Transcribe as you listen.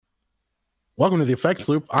Welcome to the Effects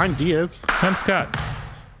Loop. I'm Diaz. I'm Scott.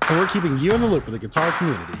 And we're keeping you in the loop with the guitar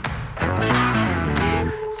community.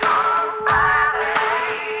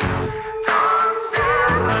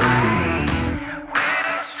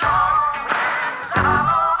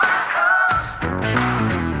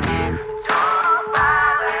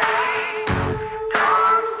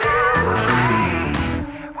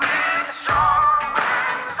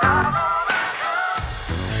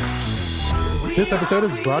 This episode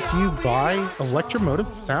is brought to you by Electromotive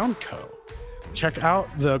Sound Co. Check out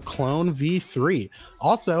the Clone V3.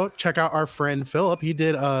 Also, check out our friend Philip. He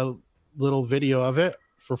did a little video of it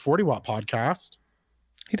for 40 Watt Podcast.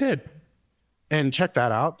 He did. And check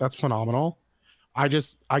that out. That's phenomenal. I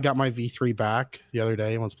got my V3 back the other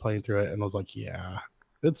day and was playing through it and was like, yeah,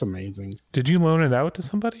 it's amazing. Did you loan it out to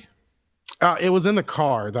somebody? It was in the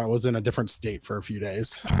car that was in a different state for a few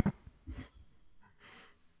days.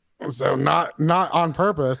 So not on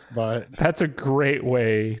purpose, but that's a great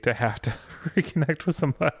way to have to reconnect with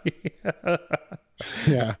somebody.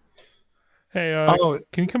 Yeah. Hey,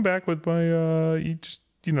 can you come back with my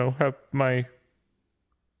have my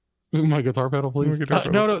guitar pedal, please?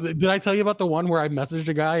 No. Did I tell you about the one where I messaged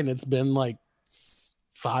a guy and it's been like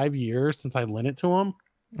 5 years since I lent it to him?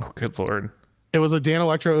 Oh, good Lord. It was a Dan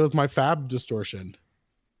Electro. It was my Fab Distortion.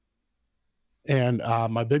 And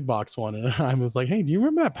my big box one, and I was like, hey, do you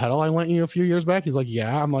remember that pedal I lent you a few years back? He's like,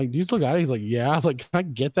 yeah. I'm like, do you still got it? He's like, yeah. I was like, can I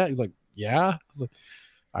get that? He's like, yeah. I was like,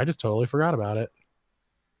 I just totally forgot about it.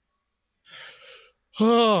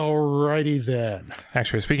 Alrighty then.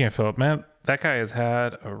 Actually, speaking of Philip, man, that guy has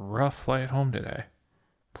had a rough flight home today.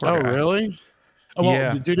 Poor guy. Really? Oh, well,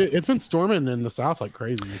 yeah. Dude, it's been storming in the south like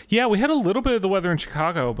crazy. Yeah, we had a little bit of the weather in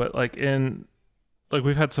Chicago, but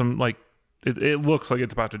we've had some it looks like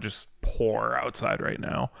it's about to just pour outside right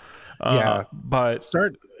now. Yeah, but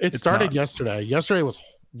it started yesterday. Yesterday was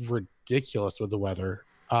ridiculous with the weather.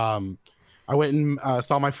 I went and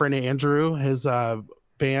saw my friend Andrew, his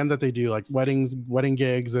band that they do like wedding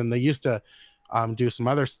gigs, and they used to do some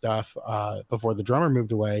other stuff before the drummer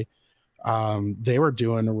moved away. They were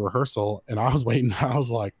doing a rehearsal, and I was waiting. I was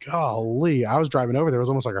like, golly! I was driving over there. It was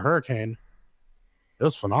almost like a hurricane. It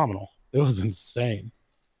was phenomenal. It was insane.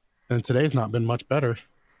 And today's not been much better.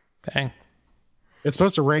 Dang. It's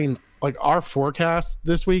supposed to rain. Like our forecast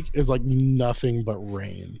this week is like nothing but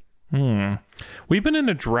rain. We've been in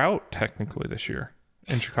a drought technically this year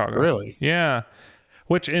in Chicago. Really? Yeah.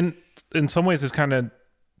 Which in some ways is kind of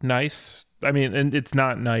nice. I mean, and it's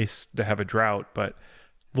not nice to have a drought, but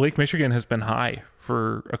Lake Michigan has been high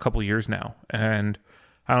for a couple years now. And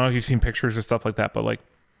I don't know if you've seen pictures or stuff like that, but like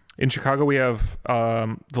in Chicago, we have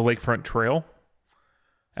the Lakefront Trail.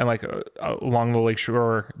 And along the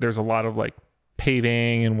lakeshore, there's a lot of like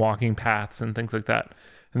paving and walking paths and things like that.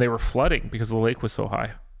 And they were flooding because the lake was so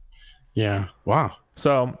high. Yeah. Wow.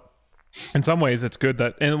 So in some ways it's good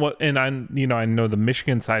that, I know the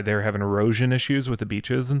Michigan side, they're having erosion issues with the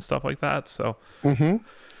beaches and stuff like that. So, having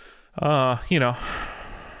a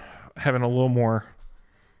little more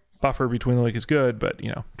buffer between the lake is good, but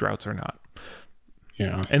droughts are not.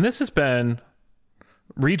 Yeah. And this has been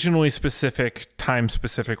regionally specific, time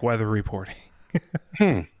specific weather reporting.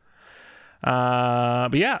 But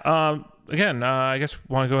yeah, again, I guess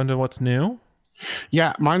want to go into what's new.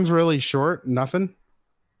 Yeah, mine's really short. Nothing.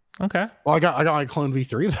 Okay. Well, I got my Clone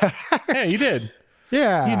V3 back. Yeah, you did.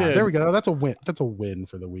 Yeah, you did. There we go. That's a win. That's a win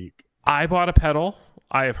for the week. I bought a pedal.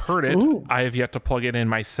 I have heard it. Ooh. I have yet to plug it in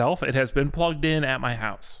myself. It has been plugged in at my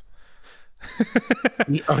house.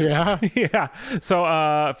 Oh yeah. Yeah.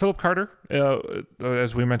 So Philip Carter,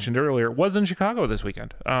 as we mentioned earlier, was in Chicago this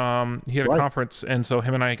weekend. He had a conference, and so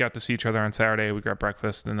him and I got to see each other on Saturday. We got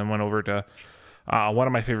breakfast and then went over to one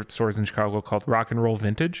of my favorite stores in Chicago called Rock and Roll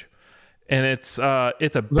Vintage. And it's a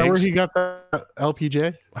Is that where he got the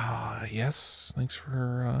LPJ? Yes. Thanks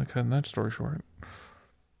for cutting that story short.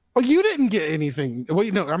 Oh, you didn't get anything.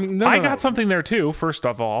 Wait, no. I mean, no. I got something there too. First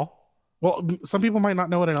of all. Well, some people might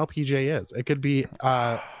not know what an LPJ is. It could be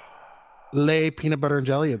Le Peanut Butter and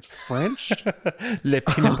Jelly. It's French. Le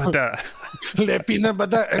Peanut Butter. Le Peanut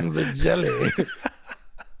Butter and the Jelly.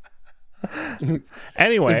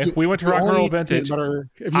 Anyway, we went to Rock and Roll Vintage.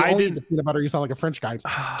 If you only eat the peanut butter, you sound like a French guy.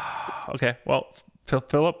 Okay, well,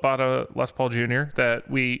 Philip bought a Les Paul Jr.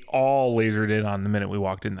 that we all lasered in on the minute we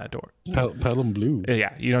walked in that door. Pelham Blue.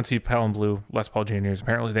 Yeah, you don't see Pelham Blue Les Paul Jr.'s.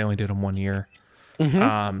 Apparently, they only did them 1 year.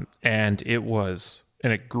 And it was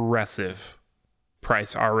an aggressive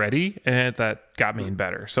price already, and that got me in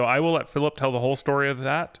better. So I will let Philip tell the whole story of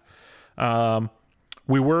that.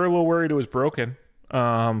 We were a little worried it was broken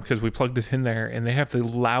because we plugged it in there, and they have the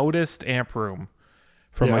loudest amp room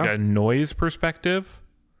from like a noise perspective.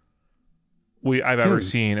 I've ever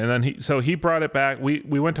seen. And then he brought it back. We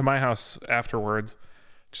went to my house afterwards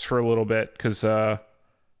just for a little bit because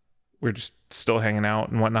we're just still hanging out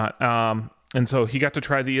and whatnot. And so he got to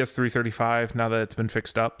try the ES335 now that it's been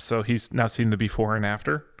fixed up. So he's now seen the before and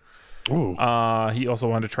after. Ooh. He also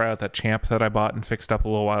wanted to try out that Champ that I bought and fixed up a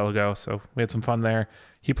little while ago. So we had some fun there.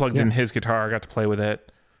 He plugged in his guitar. I got to play with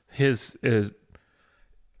it. His is,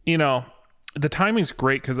 the timing's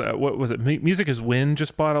great because what was it? Music is Win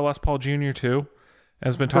just bought a Les Paul Jr. too. And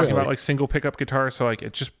has been talking about like single pickup guitar. So like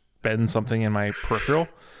it's just been something in my peripheral.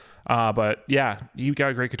 But yeah, you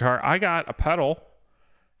got a great guitar. I got a pedal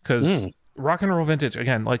because Rock and Roll Vintage,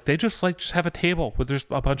 again, like they just have a table with there's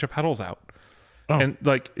a bunch of pedals out. Oh. And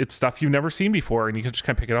like it's stuff you've never seen before, and you can just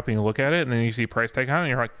kind of pick it up and you look at it, and then you see a price tag on it, and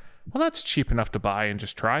you're like, well, that's cheap enough to buy and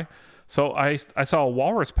just try. So I saw a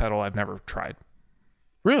Walrus pedal I've never tried.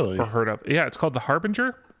 Really? Or heard of. Yeah, it's called the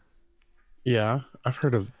Harbinger. Yeah, I've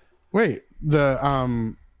heard of. Wait,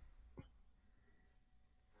 the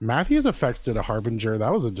Matthews Effects did a Harbinger.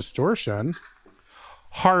 That was a distortion.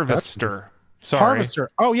 Harvester. Sorry.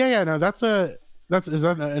 Harvester. Oh yeah. No, is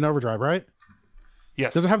that an Overdrive, right?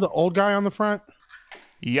 Yes. Does it have the old guy on the front?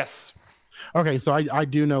 Yes. Okay, so I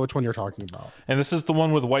do know which one you're talking about. And this is the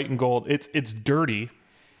one with white and gold. It's dirty.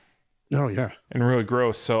 Oh yeah. And really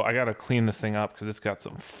gross. So I got to clean this thing up because it's got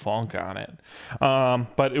some funk on it.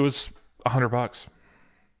 But it was $100.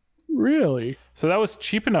 Really? So that was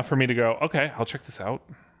cheap enough for me to go, okay, I'll check this out.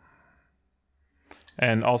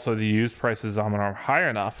 And also the used prices are high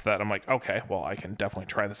enough that I'm like, okay, well, I can definitely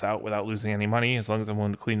try this out without losing any money as long as I'm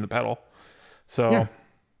willing to clean the pedal. So,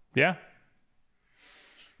 yeah.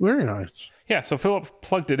 Very nice. Yeah, so Philip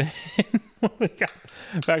plugged it in when we got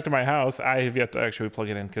back to my house. I have yet to actually plug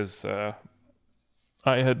it in because I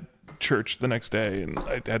had church the next day and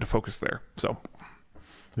I had to focus there. So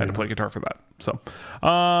I had to play guitar for that. So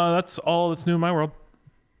that's all that's new in my world.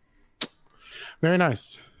 Very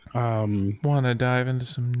nice. Want to dive into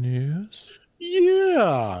some news?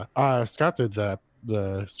 Yeah. Scott did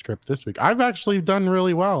the script this week. I've actually done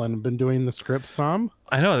really well and been doing the script some.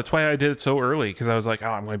 I know. That's why I did it so early because I was like, oh,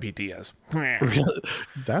 I'm going to beat Diaz.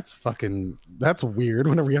 That's weird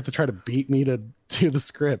whenever you have to try to beat me to do the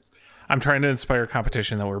script. I'm trying to inspire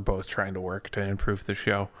competition that we're both trying to work to improve the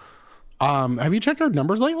show. Have you checked our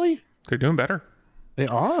numbers lately? They're doing better. They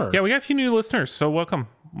are. Yeah, we got a few new listeners. So welcome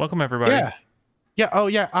everybody. Yeah. Yeah. Oh,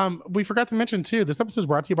 yeah. We forgot to mention too, this episode is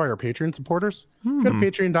brought to you by our Patreon supporters. Go to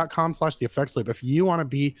patreon.com/theeffectsloop if you want to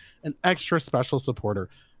be an extra special supporter.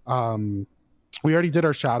 We already did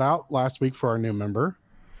our shout out last week for our new member.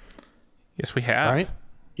 Yes, we have. Right?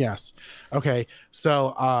 Yes. Okay.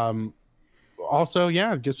 So, also,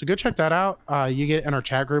 yeah, so go check that out. You get in our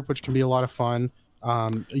chat group, which can be a lot of fun.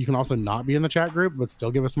 You can also not be in the chat group, but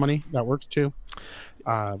still give us money. That works too.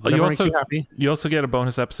 Makes you happy. You also get a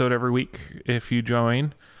bonus episode every week if you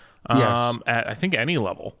join. Yes. At I think any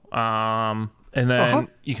level. And then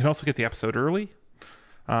you can also get the episode early.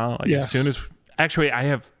 As soon as actually I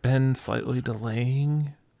have been slightly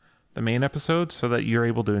delaying the main episode so that you're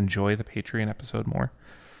able to enjoy the Patreon episode more.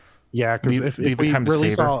 Yeah, because if we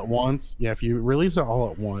release it all at once, if you release it all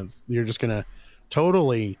at once, you're just gonna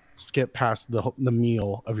totally skip past the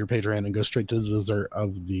meal of your Patreon and go straight to the dessert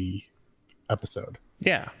of the episode.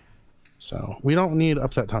 Yeah. So we don't need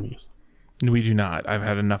upset tummies. We do not. I've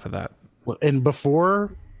had enough of that. And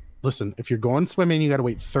listen, if you're going swimming, you got to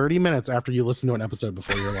wait 30 minutes after you listen to an episode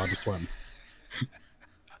before you're allowed to swim.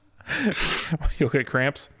 You'll get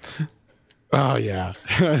cramps. Oh yeah.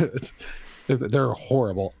 They're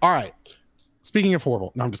horrible. All right. Speaking of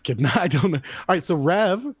horrible, no, I'm just kidding. I don't know. All right. So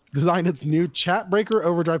Rev designed its new Chat Breaker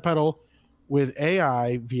overdrive pedal with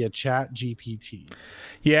AI via Chat GPT.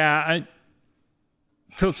 Yeah.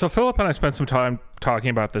 So Philip and I spent some time talking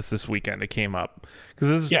about this weekend. It came up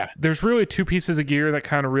because there's really two pieces of gear that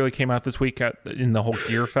kind of really came out this week in the whole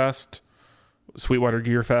Gear Fest, Sweetwater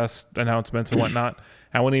Gear Fest announcements and whatnot.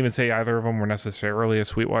 I wouldn't even say either of them were necessarily a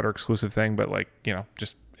Sweetwater exclusive thing, but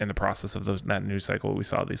just in the process of that news cycle, we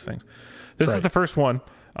saw these things. This is the first one.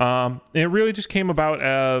 It really just came about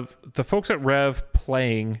of the folks at Rev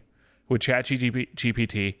playing with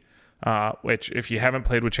ChatGPT, which if you haven't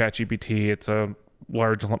played with ChatGPT, it's a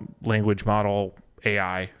large language model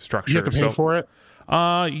AI structure. You have to pay for it?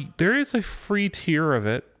 There is a free tier of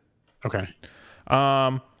it. Okay.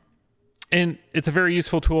 And it's a very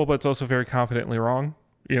useful tool, but it's also very confidently wrong,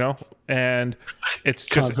 and it's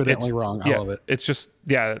just confidently wrong. I love it. It's just,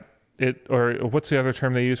 or what's the other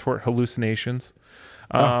term they use for it? Hallucinations.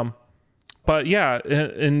 But yeah,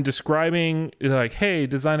 in describing like, hey,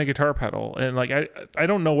 design a guitar pedal. And like, I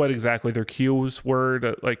don't know what exactly their cues were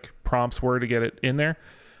to like prompts were to get it in there.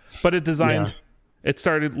 But it designed, Yeah. it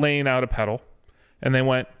started laying out a pedal, and they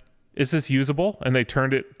went, "Is this usable?" And they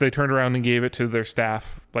turned around and gave it to their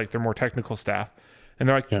staff, like their more technical staff, and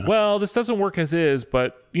they're like, Yeah. "Well, this doesn't work as is,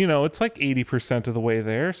 but it's like 80% of the way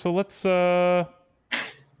there. So let's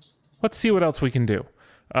see what else we can do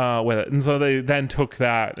with it." And so they then took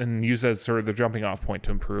that and used it as sort of the jumping off point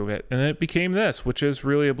to improve it, and it became this, which is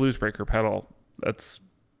really a Bluesbreaker pedal that's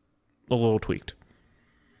a little tweaked.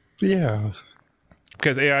 Yeah.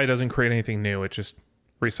 Because AI doesn't create anything new; it just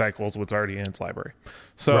recycles what's already in its library.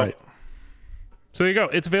 So, Right. so there you go.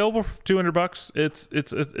 It's available for $200. It's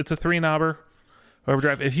a 3-knobber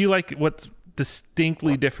overdrive. If you like what's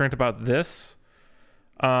distinctly different about this,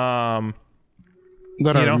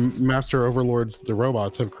 That our master overlords, the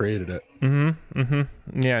robots, have created it.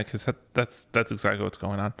 yeah, because that's exactly what's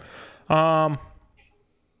going on.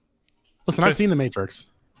 Listen, I've seen The Matrix.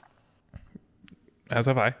 As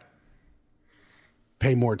have I.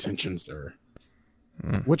 Pay more attention, sir.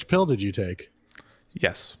 Which pill did you take?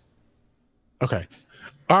 Yes. Okay.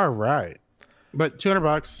 All right. But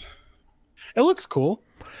 $200. It looks cool.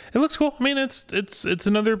 It looks cool. I mean, it's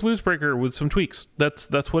another Bluesbreaker with some tweaks.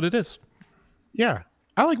 That's what it is. Yeah.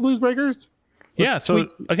 I like Bluesbreakers. Yeah. So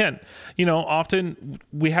again, often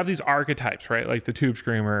we have these archetypes, right? Like the Tube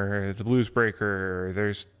Screamer, the Bluesbreaker,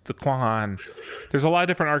 there's the Klon. There's a lot of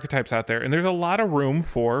different archetypes out there, and there's a lot of room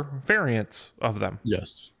for variants of them.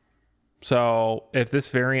 Yes. So if this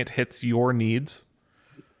variant hits your needs,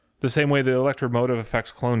 the same way the Electromotive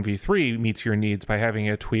Effects Clone V3 meets your needs by having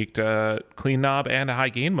a tweaked clean knob and a high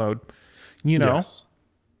gain mode, Yes.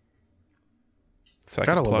 Second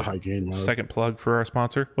Gotta love the high gain mode. Second plug for our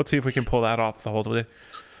sponsor. Let's see if we can pull that off the whole day.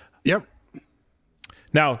 Yep.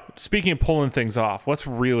 Now, speaking of pulling things off, let's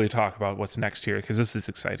really talk about what's next here, because this is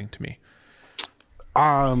exciting to me.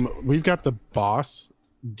 We've got the Boss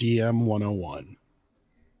DM101.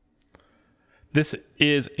 This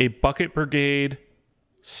is a Bucket Brigade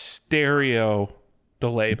stereo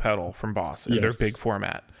delay pedal from Boss in their big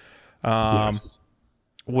format. Yes.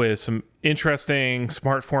 With some interesting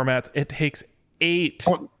smart formats. It takes 8.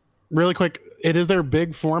 Oh, really quick, it is their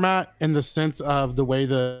big format in the sense of the way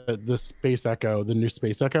the Space Echo, the new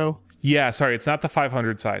Space Echo. Yeah, sorry, it's not the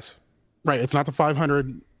 500 size. Right, it's not the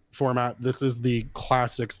 500 format. This is the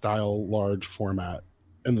classic style large format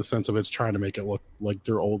in the sense of it's trying to make it look like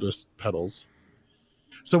their oldest pedals.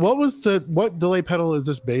 So what delay pedal is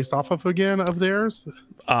this based off of again of theirs?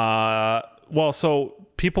 Well, so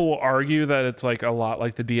people will argue that it's like a lot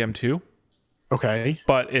like the DM2. Okay.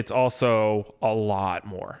 But it's also a lot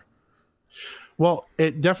more. Well,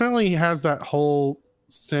 it definitely has that whole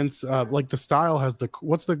sense of like the style has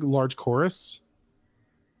what's the large chorus?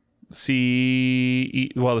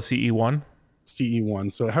 The CE1.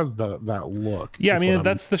 CE1. So it has that look. Yeah, I mean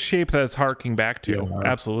that's the shape that it's harking back to. Yeah,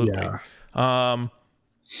 absolutely. Yeah.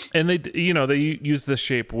 And they use this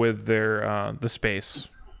shape with their the space.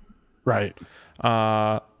 Right.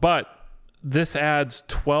 But this adds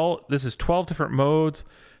 12. This is 12 different modes.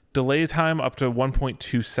 Delay time up to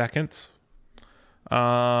 1.2 seconds.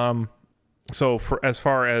 So for as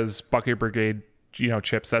far as Bucket Brigade,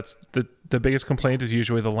 chips, that's the biggest complaint is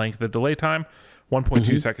usually the length of the delay time.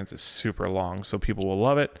 1.2 seconds is super long, so people will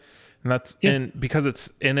love it. And that's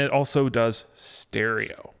because it also does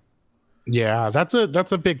stereo. Yeah, that's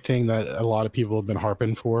a big thing that a lot of people have been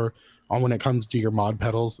harping for on when it comes to your mod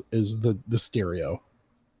pedals is the stereo.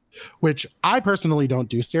 Which I personally don't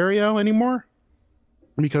do stereo anymore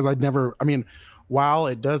because while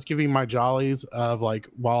it does give me my jollies of like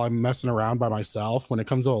while I'm messing around by myself, when it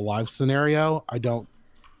comes to a live scenario, I don't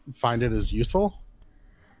find it as useful.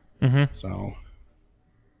 So,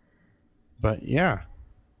 but yeah,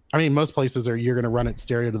 I mean, most places you're going to run it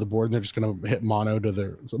stereo to the board and they're just going to hit mono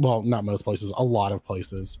to not most places, a lot of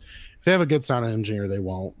places. If they have a good sound engineer, they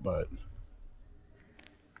won't, but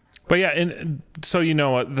yeah, and so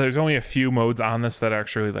there's only a few modes on this that are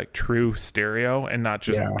actually like true stereo and not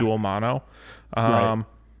just dual mono. Right.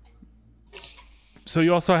 So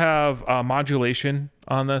you also have modulation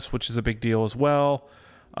on this, which is a big deal as well.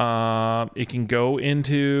 It can go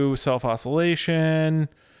into self-oscillation.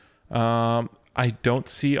 I don't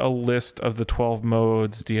see a list of the 12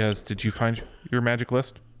 modes. Diaz, did you find your magic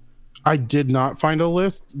list? I did not find a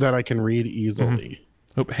list that I can read easily.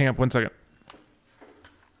 Oh, hang up 1 second.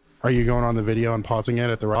 Are you going on the video and pausing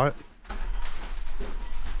it at the rot?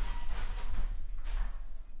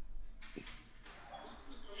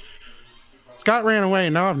 Scott ran away.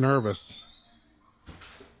 Now I'm nervous.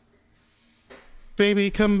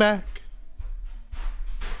 Baby, come back.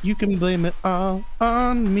 You can blame it all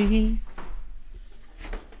on me.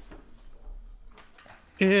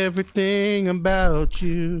 Everything about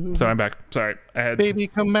you. So I'm back. Sorry, Baby,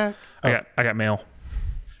 come back. I got mail.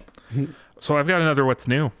 So I've got another what's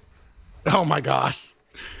new. Oh my gosh.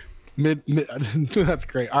 Mid That's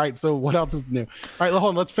great. All right, so what else is new? All right, hold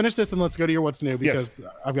on. Let's finish this and let's go to your what's new because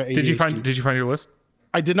I've got ADHD. Did you find your list?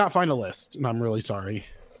 I did not find a list, and I'm really sorry.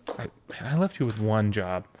 I left you with one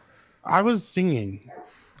job. I was singing.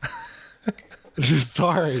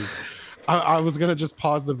 Sorry. I was gonna just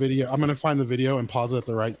pause the video. I'm gonna find the video and pause it at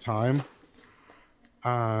the right time.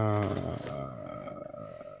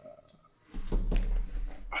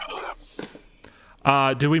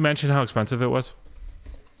 Did we mention how expensive it was?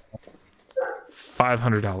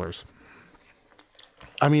 $500.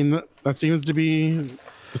 I mean, that seems to be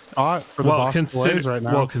the spot for the boss boys right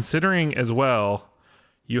now. Well, considering as well,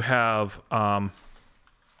 you have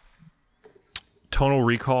Tonal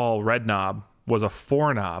Recall Red Knob was a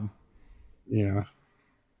 4 knob. Yeah.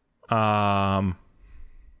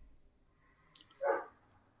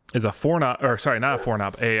 Is a 4 knob, or sorry, not a 4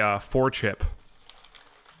 knob, a 4 chip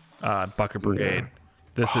Bucket Brigade. Yeah.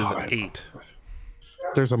 This is 8.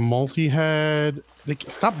 There's a multi-head.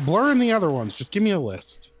 Stop blurring the other ones. Just give me a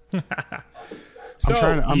list. So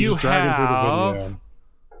I'm just dragging through the video.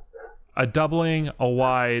 A doubling, a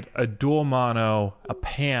wide, a dual mono, a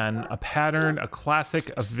pan, a pattern, a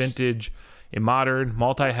classic, a vintage, a modern,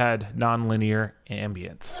 multi-head, non-linear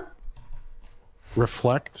ambience.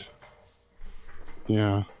 Reflect.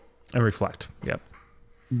 Yeah. And reflect. Yep.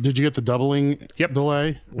 Did you get the doubling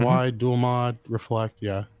delay? Mm-hmm. Wide, dual mod, reflect.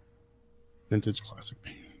 Yeah. Vintage, classic,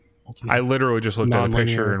 pan. I literally just looked at a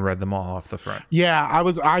picture and read them all off the front. Yeah, I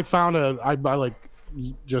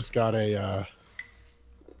just got a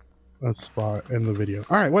spot in the video.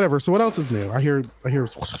 All right, whatever. So what else is new? I hear.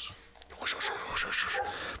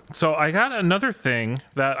 So I got another thing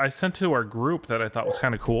that I sent to our group that I thought was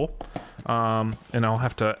kind of cool, and I'll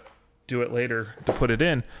have to do it later to put it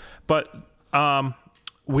in. But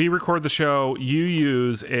we record the show. You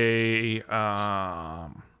use a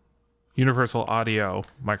universal audio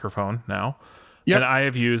microphone now, and I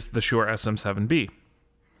have used the Shure SM7B.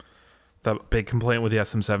 The big complaint with the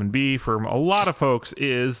SM7B from a lot of folks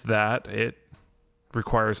is that it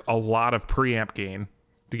requires a lot of preamp gain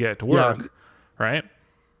to get it to work, right?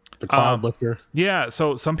 The cloud lifter. Yeah,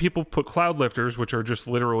 so some people put cloud lifters, which are just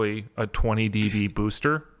literally a 20 dB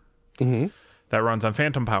booster that runs on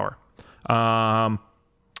phantom power.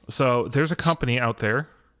 So there's a company out there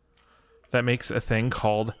that makes a thing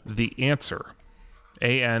called the Anser,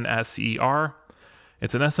 ANSER.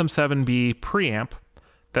 It's an SM7B preamp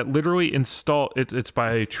that literally it's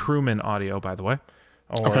by Truman Audio, by the way,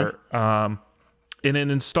 and it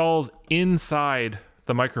installs inside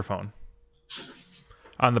the microphone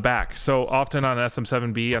on the back. So often on an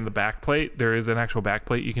SM7B on the back plate, there is an actual back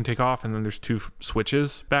plate you can take off, and then there's 2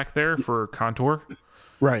 switches back there for contour,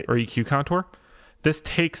 right, or EQ contour. This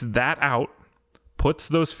takes that out, puts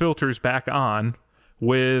those filters back on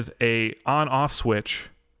with a on-off switch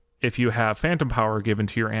if you have phantom power given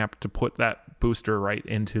to your amp to put that booster right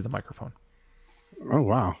into the microphone. Oh,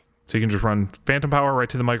 wow. So you can just run phantom power right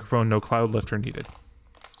to the microphone, no cloud lifter needed.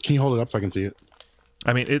 Can you hold it up so I can see it?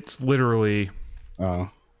 I mean, it's literally a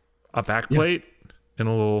back plate and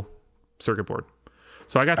a little circuit board.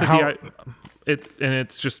 So I got the and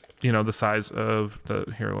it's just, the size of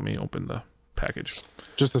the, here, let me open the package.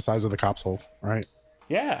 Just the size of the capsule, right?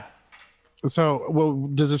 Yeah. So, well,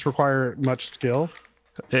 does this require much skill?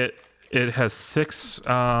 It has 6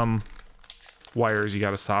 wires you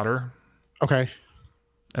got to solder. Okay.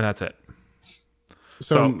 And that's it.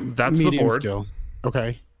 So that's the board. Skill.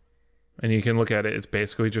 Okay. And you can look at it. It's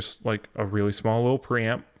basically just like a really small little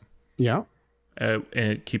preamp. Yeah. And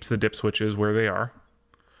it keeps the dip switches where they are.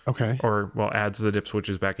 Okay. Or, adds the dip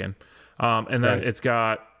switches back in. And then it's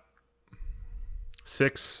got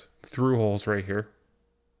 6 through holes right here.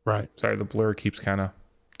 Right. Sorry, the blur keeps kind of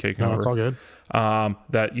caking over. It's all good.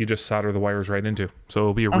 That you just solder the wires right into. So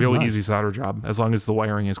it'll be a real easy solder job as long as the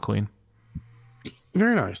wiring is clean.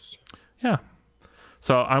 Very nice. Yeah.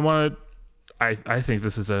 So I think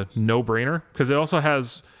this is a no-brainer because it also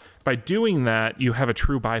has, by doing that, you have a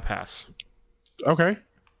true bypass. Okay.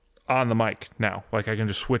 On the mic now. Like I can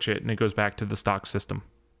just switch it and it goes back to the stock system.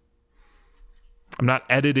 I'm not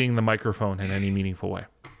editing the microphone in any meaningful way.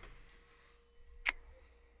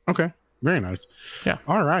 Okay. Very nice. Yeah.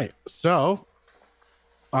 All right. So,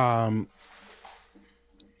 Hot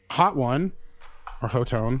One or Hot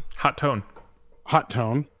Tone.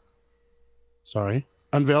 Sorry.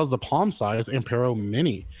 Unveils the palm-size Ampero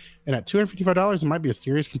Mini, and at $255, it might be a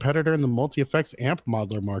serious competitor in the multi-effects amp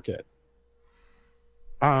modeler market.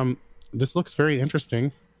 This looks very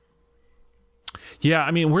interesting. Yeah,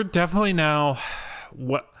 I mean, we're definitely now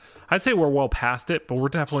what I'd say we're well past it, but we're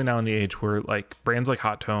definitely now in the age where like brands like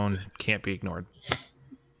Hot Tone can't be ignored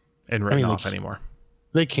and written off anymore.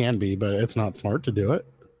 They can be, but it's not smart to do it.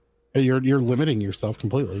 You're limiting yourself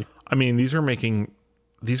completely. I mean, these are making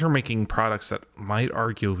products that might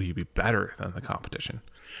arguably be better than the competition.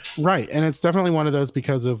 Right. And it's definitely one of those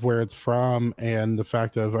because of where it's from and the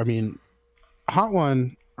fact of, I mean, Hot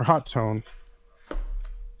One or Hot Tone,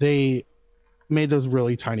 they made those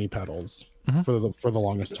really tiny pedals for the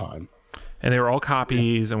longest time. And they were all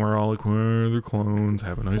copies, and we're all like, well, they're clones.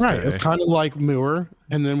 Have a nice day. Right. It's kind of like Mooer.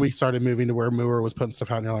 And then we started moving to where Mooer was putting stuff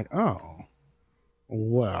out, and you're like, oh,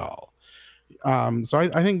 well. So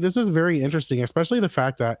I think this is very interesting, especially the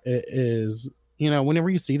fact that it is, whenever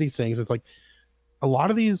you see these things, it's like a lot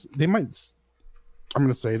of these, they might, I'm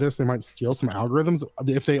going to say this, they might steal some algorithms.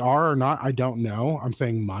 If they are or not, I don't know. I'm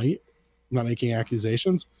saying might. I'm not making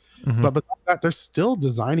accusations. But besides that, they're still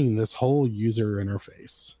designing this whole user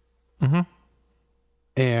interface.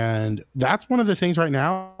 And that's one of the things right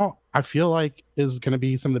now I feel like is going to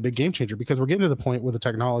be some of the big game changer, because we're getting to the point with the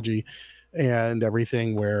technology and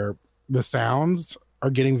everything where the sounds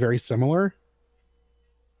are getting very similar.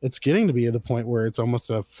 It's getting to be at the point where it's almost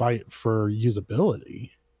a fight for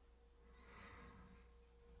usability.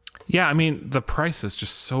 Yeah, I mean, the price is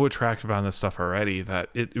just so attractive on this stuff already that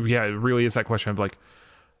it really is that question of like,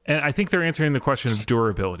 and I think they're answering the question of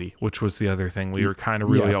durability, which was the other thing we were kind of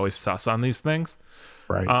really always sus on these things.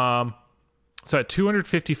 Right. So at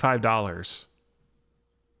 $255,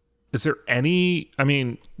 is there any, I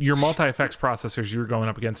mean, your multi-effects processors you're going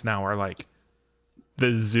up against now are like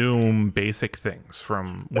the Zoom basic things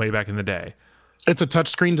from way back in the day. It's a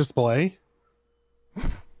touchscreen display.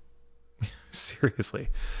 Seriously.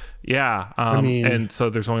 Yeah. I mean, and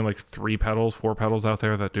so there's only like 4 pedals out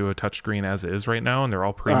there that do a touchscon as is right now, and they're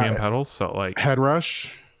all premium pedals. So like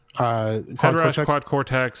Headrush, Quad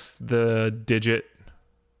Cortex, the Digit,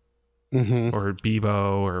 or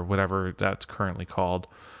Bebo, or whatever that's currently called.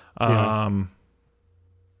 All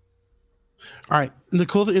right. The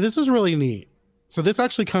cool thing, this is really neat. So this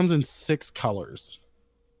actually comes in 6 colors.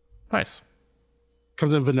 Nice.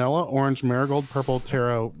 Comes in vanilla, orange, marigold, purple,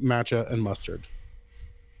 taro, matcha, and mustard.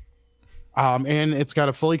 And it's got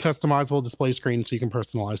a fully customizable display screen, so you can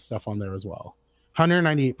personalize stuff on there as well.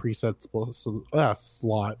 198 presets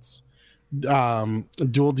slots.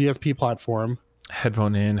 Dual DSP platform.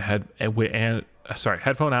 Headphone in,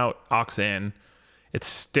 headphone out, aux in.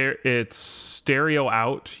 It's stereo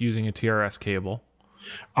out using a TRS cable.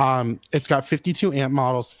 It's got 52 amp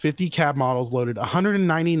models, 50 cab models loaded,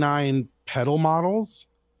 199 pedal models,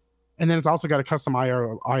 and then it's also got a custom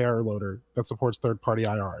IR loader that supports third-party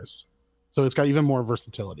IRs. So it's got even more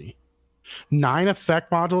versatility. 9 effect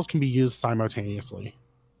modules can be used simultaneously.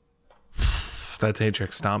 That's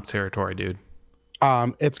Ajax Stomp territory, dude.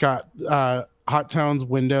 It's got Hot Tone's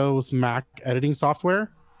Windows Mac editing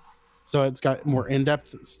software. So it's got more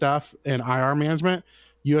in-depth stuff and IR management.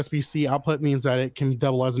 USB-C output means that it can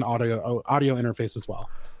double as an audio interface as well.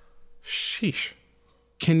 Sheesh.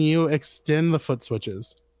 Can you extend the foot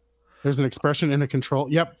switches? There's an expression in a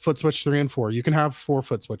control. Yep, foot switch 3 and 4. You can have 4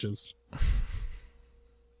 foot switches.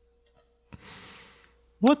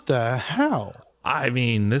 What the hell? I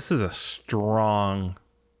mean, this is a strong.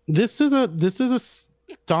 This is a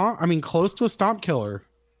stomp. I mean, close to a stomp killer.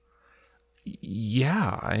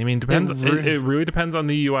 Yeah, I mean, depends. It really depends on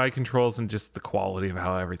the UI controls and just the quality of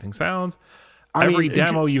how everything sounds. Every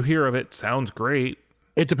demo you hear of it sounds great.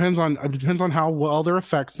 It depends on how well their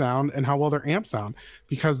effects sound and how well their amps sound,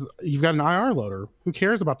 because you've got an IR loader. Who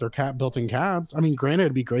cares about their built-in cabs? I mean, granted,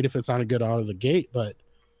 it'd be great if it sounded good out of the gate, but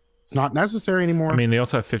it's not necessary anymore. I mean, they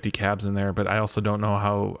also have 50 cabs in there, but I also don't know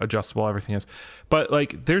how adjustable everything is. But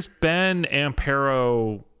like, there's been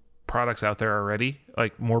Ampero products out there already,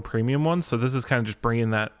 like more premium ones. So this is kind of just bringing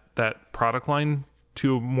that product line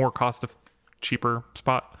to a more cheaper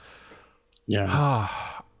spot. Yeah.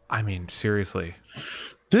 I mean, seriously,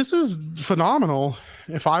 this is phenomenal.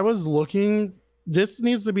 If I was looking, this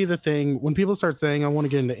needs to be the thing when people start saying I want to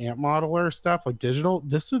get into amp modeler stuff like digital.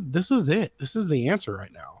 This is it. This is the answer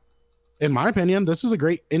right now. In my opinion, this is a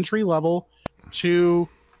great entry level to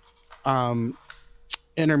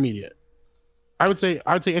intermediate. I would say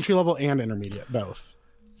entry level and intermediate, both.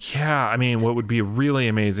 Yeah, I mean, what would be really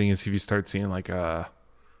amazing is if you start seeing like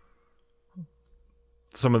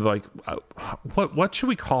some of the like what should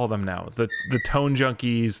we call them now? The tone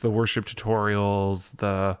junkies, the worship tutorials,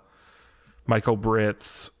 the Michael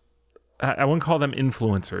Brits. I wouldn't call them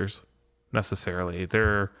influencers necessarily.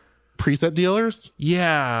 They're preset dealers.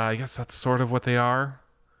 Yeah, I guess that's sort of what they are.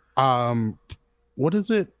 What is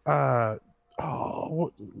it?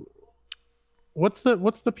 Oh, what's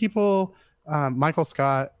the people? Michael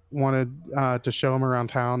Scott wanted to show him around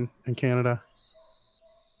town in Canada.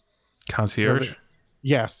 Concierge.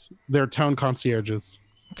 Yes, they're tone concierges.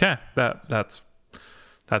 Yeah, that's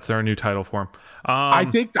our new title for him. I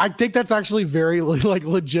think that's actually very like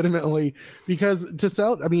legitimately, because to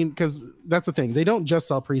sell, I mean, because that's the thing, they don't just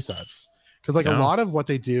sell presets, because like a lot of what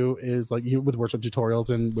they do is like with worship tutorials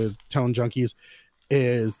and with tone junkies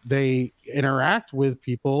is they interact with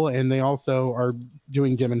people, and they also are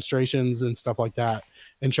doing demonstrations and stuff like that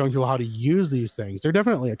and showing people how to use these things. They're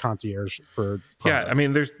definitely a concierge for products. Yeah, I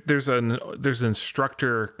mean there's an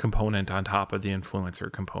instructor component on top of the influencer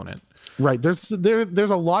component. Right. There's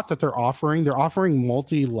a lot that they're offering. They're offering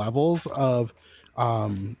multi levels of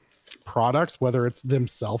products, whether it's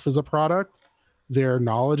themselves as a product, their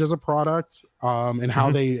knowledge as a product, and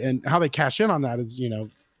how they cash in on that is,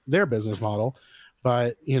 their business model.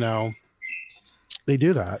 But, they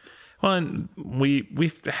do that. Well, and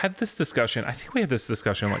we've had this discussion. I think we had this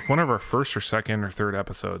discussion like one of our first or second or third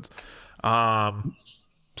episodes.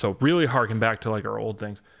 So really harken back to like our old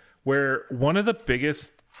things, where one of the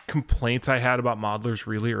biggest complaints I had about modelers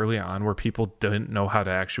really early on were people didn't know how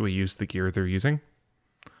to actually use the gear they're using.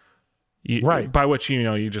 Right. By which,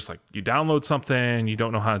 you just like you download something, you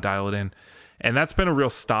don't know how to dial it in. And that's been a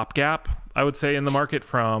real stopgap, I would say, in the market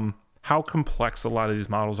from how complex a lot of these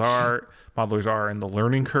modelers are, and the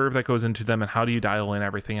learning curve that goes into them, and how do you dial in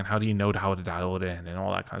everything, and how do you know how to dial it in, and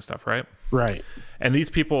all that kind of stuff, right? Right. And these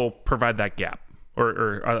people provide that gap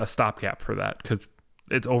or a stopgap for that, because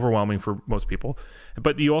it's overwhelming for most people.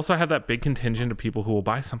 But you also have that big contingent of people who will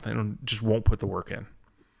buy something and just won't put the work in.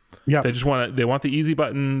 Yeah. They want the easy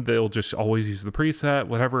button. They'll just always use the preset,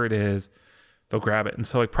 whatever it is, they'll grab it. And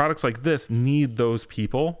so like products like this need those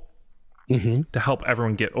people to help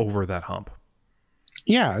everyone get over that hump.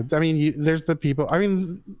 Yeah. I mean, there's the people. I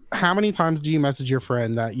mean, how many times do you message your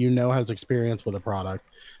friend that has experience with a product?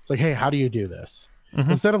 It's like, hey, how do you do this?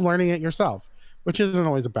 Instead of learning it yourself, which isn't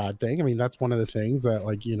always a bad thing. I mean, that's one of the things that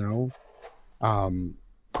like,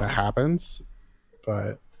 that happens.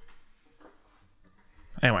 But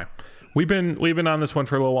anyway, we've been on this one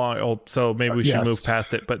for a little while, so maybe we should move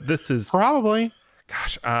past it. But this is probably,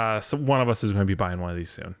 so one of us is going to be buying one of these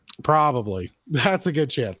soon. Probably. That's a good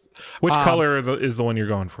chance. Which color is the one you're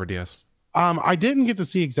going for, DS? I didn't get to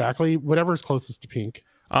see exactly. Whatever's closest to pink.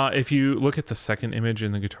 If you look at the second image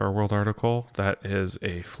in the Guitar World article, that is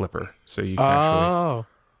a flipper. So you can actually...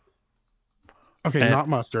 Okay, not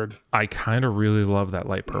mustard. I kind of really love that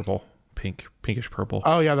light purple, pinkish purple.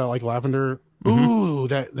 Oh yeah, that like lavender. Ooh,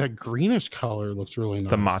 that greenish color looks really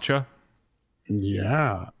nice. The matcha?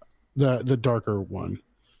 Yeah. The darker one.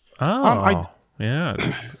 Oh, yeah.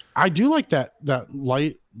 I do like that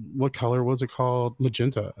light. What color was it called?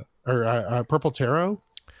 Magenta or purple taro?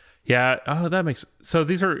 Yeah. Oh, that makes... So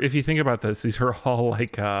these are, if you think about this, these are all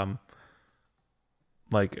like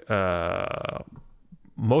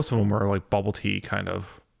most of them are like bubble tea kind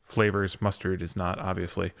of flavors. Mustard is not,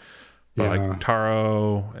 obviously. But like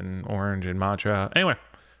taro and orange and matcha. Anyway.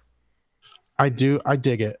 I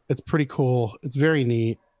dig it. It's pretty cool. It's very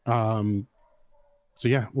neat. So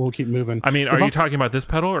yeah, we'll keep moving. I mean, are you talking about this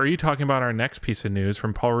pedal, or are you talking about our next piece of news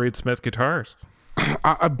from Paul Reed Smith Guitars?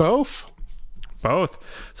 Both.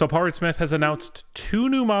 So Paul Reed Smith has announced 2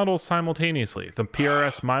 new models simultaneously: the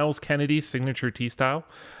PRS Miles Kennedy Signature T-Style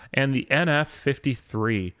and the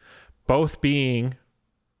NF53, both being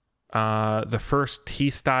the first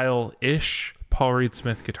T-Style-ish Paul Reed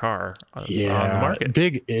Smith guitar on the market.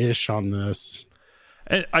 Big ish on this.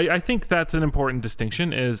 And I think that's an important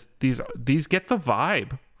distinction, is these get the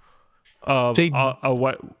vibe of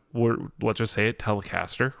let's just say it,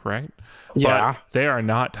 Telecaster, right? Yeah. But they are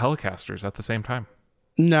not Telecasters at the same time.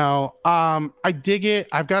 No. I dig it.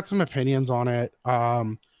 I've got some opinions on it.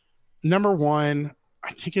 Number one,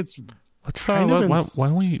 I think it's... Why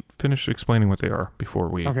don't we finish explaining what they are before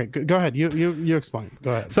we... Okay, go ahead. You explain.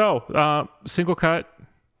 Go ahead. So, single cut,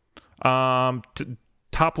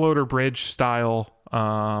 top loader bridge style,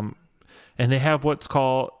 and they have what's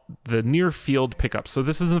called the near field pickups. So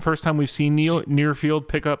this isn't the first time we've seen near field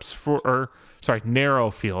pickups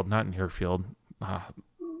narrow field, not near field.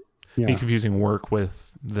 Be confusing work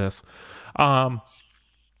with this.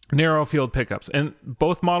 Narrow field pickups, and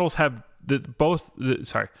both models have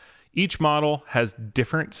each model has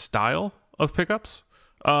different style of pickups,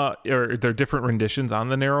 or they're different renditions on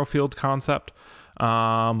the narrow field concept.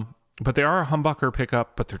 But they are a humbucker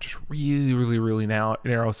pickup, but they're just really, really, really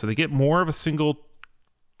narrow. So they get more of a single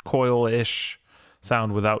coil-ish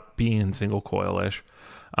sound without being single coil-ish.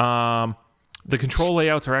 The control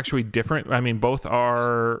layouts are actually different. I mean, both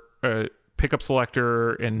are pickup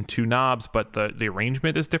selector and 2 knobs, but the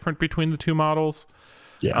arrangement is different between the 2 models.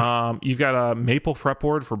 Yeah. You've got a maple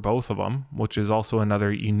fretboard for both of them, which is also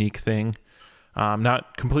another unique thing.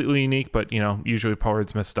 Not completely unique, but usually Power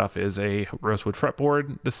Smith stuff is a rosewood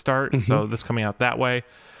fretboard to start. So this coming out that way.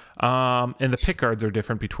 And the pick guards are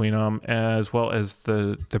different between them, as well as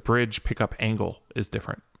the bridge pickup angle is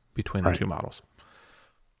different between the 2 models.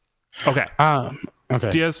 Okay.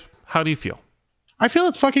 Okay. Diaz, how do you feel? I feel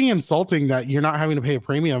it's fucking insulting that you're not having to pay a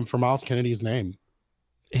premium for Miles Kennedy's name.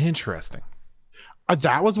 Interesting.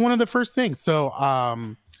 That was one of the first things. So,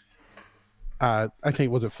 I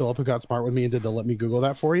think, was it Philip who got smart with me and did the let me Google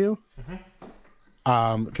that for you?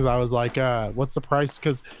 Because I was like, what's the price?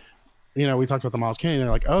 Because, we talked about the Miles Kennedy and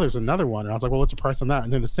they're like, oh, there's another one. And I was like, well, what's the price on that?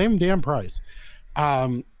 And they're the same damn price.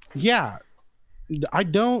 Yeah,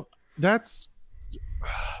 that's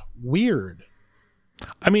weird.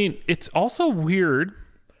 I mean, it's also weird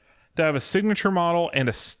to have a signature model and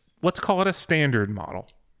let's call it a standard model.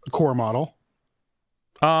 Core model.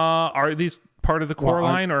 Are these part of the core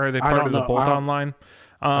line, or are they part of the bolt-on line?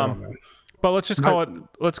 I don't know. But let's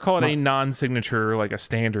call it a non-signature, like a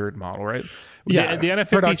standard model, right? Yeah. The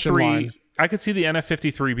NF53. I could see the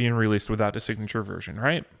NF53 being released without the signature version,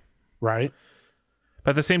 right? Right.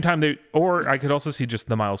 But at the same time, or I could also see just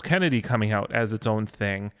the Miles Kennedy coming out as its own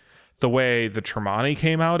thing, the way the Tremonti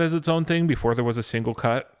came out as its own thing before there was a single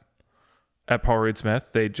cut at Paul Reed Smith.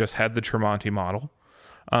 They just had the Tremonti model.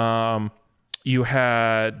 You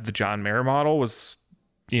had the John Mayer model was,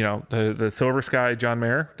 the Silver Sky John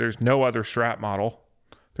Mayer. There's no other Strat model.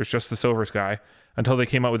 There's just the Silver Sky until they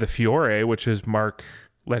came out with the Fiore, which is Mark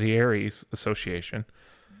Lettieri's association.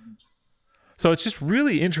 So it's just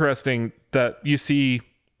really interesting that you see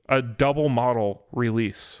a double model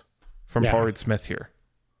release from Paul Reed Smith here.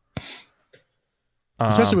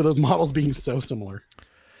 Especially with those models being so similar.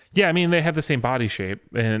 Yeah, I mean, they have the same body shape,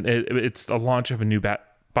 and it's a launch of a new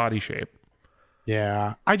body shape.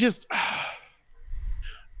 Yeah, I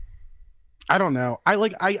don't know. I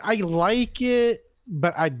like it,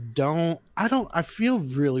 but I feel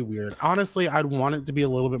really weird. Honestly, I'd want it to be a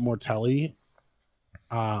little bit more telly.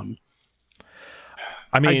 I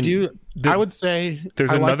mean, I would say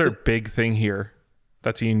there's another big thing here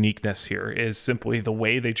that's a uniqueness here is simply the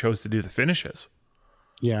way they chose to do the finishes.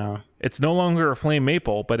 Yeah. It's no longer a flame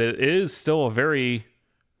maple, but it is still a very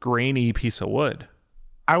grainy piece of wood.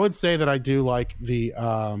 I would say that I do like the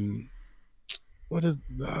what is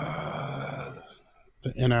the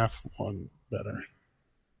NF one better.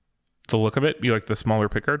 The look of it? You like the smaller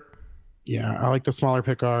pickguard? Yeah, I like the smaller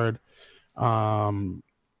pickguard.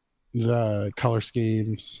 The color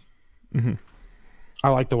schemes. Mm-hmm. I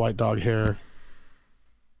like the white dog hair.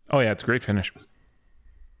 Oh yeah, it's a great finish.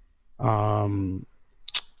 I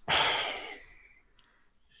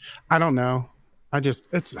don't know.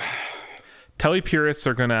 It's Telly purists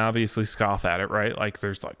are going to obviously scoff at it, right? Like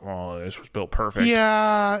there's like, oh, this was built perfect.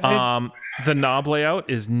 Yeah. The knob layout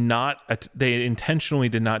is not, they intentionally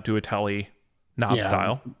did not do a Telly knob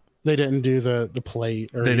style. They didn't do the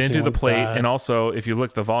plate. They didn't do the plate. And also, if you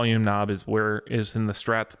look, the volume knob is in the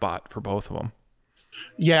Strat spot for both of them.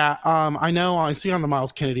 Yeah. I know I see on the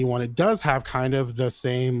Miles Kennedy one, it does have kind of the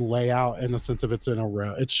same layout in the sense of it's in a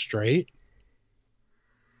row. It's straight.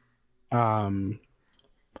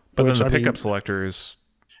 But then the pickup selector is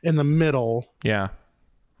in the middle. Yeah.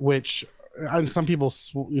 Which some people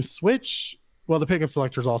switch. Well, the pickup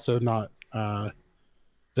selector is also not.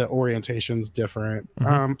 The orientation's different.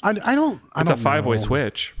 Mm-hmm. I don't. It's a 5-way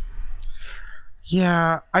switch.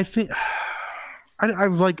 Yeah, I think. I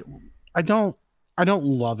like. I don't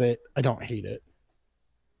love it. I don't hate it.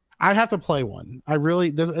 I'd have to play one.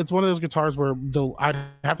 It's one of those guitars where I'd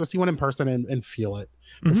have to see one in person and feel it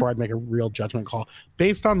before I'd make a real judgment call.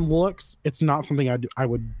 Based on looks, it's not something I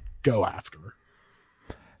would go after.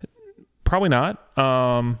 Probably not.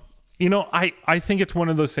 I think it's one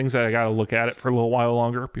of those things that I got to look at it for a little while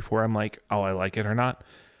longer before I'm like, oh, I like it or not.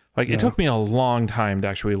 Like it took me a long time to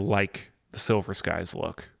actually like the Silver Skies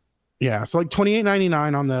look. Yeah, so like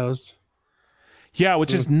 $28.99 on those. Yeah,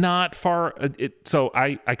 which is not far. So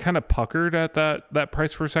I kind of puckered at that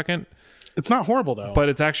price for a second. It's not horrible though. But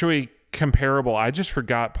it's actually comparable. I just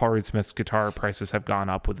forgot Paul Reed Smith's guitar prices have gone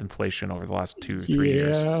up with inflation over the last 2 or 3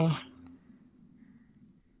 years. Yeah.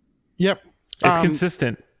 Yep. It's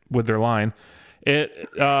consistent with their line. It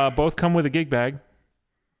both come with a gig bag.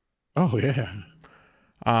 Oh yeah.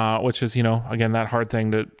 Which is again that hard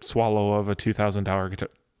thing to swallow of a $2,000 guitar,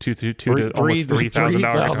 almost $3,000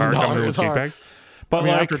 guitar coming with gig bags.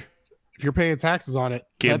 But if you're paying taxes on it,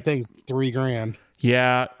 that thing's $3,000.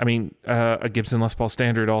 Yeah, I mean, a Gibson Les Paul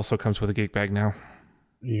Standard also comes with a gig bag now.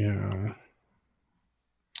 Yeah.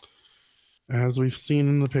 as we've seen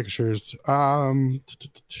in the pictures. Well,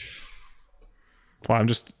 I'm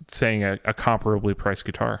just saying a comparably priced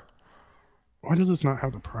guitar. Why does this not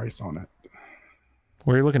have the price on it?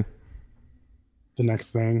 Where are you looking? The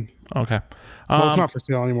next thing. Okay. Well, it's not for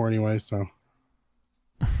sale anymore anyway, so.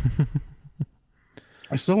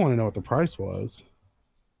 I still want to know what the price was.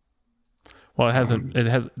 Well, it hasn't.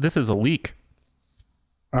 This is a leak.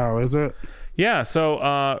 Oh, is it? Yeah.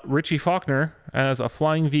 So Richie Faulkner has a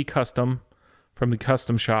Flying V custom from the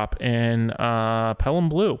custom shop in Pelham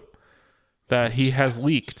Blue that he has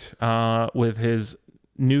leaked with his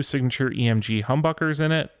new signature EMG humbuckers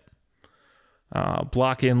in it,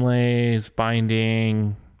 block inlays,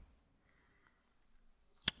 binding.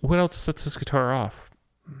 What else sets this guitar off?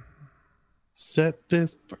 Set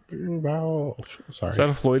this fucker off. Sorry. Is that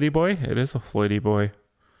a Floydy Boy? It is a Floydy Boy.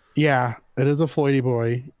 Yeah, it is a Floydy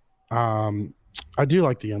Boy. I do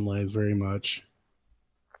like the inlays very much.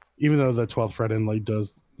 Even though the 12th fret inlay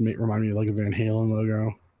does remind me of like a Van Halen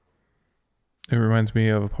logo. It reminds me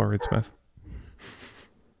of a Paul Reed Smith.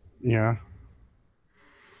 Yeah.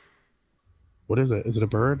 What is it? Is it a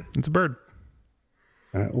bird? It's a bird.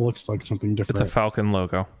 It looks like something different. It's a Falcon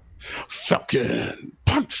logo. Falcon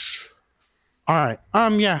punch. All right.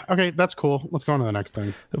 Yeah. Okay. That's cool. Let's go on to the next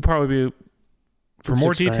thing. It'll probably be for It's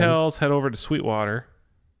more $6,000. details. Head over to Sweetwater.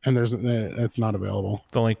 And it's not available.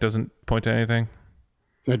 The link doesn't point to anything.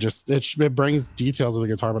 It brings details of the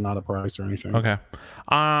guitar, but not a price or anything. Okay,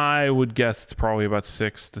 I would guess it's probably about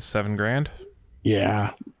 $6,000 to $7,000.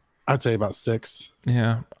 Yeah, I'd say about 6.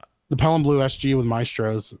 Yeah. The Pelham Blue SG with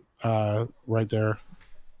Maestros, right there.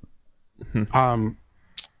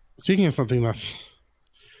 Speaking of something that's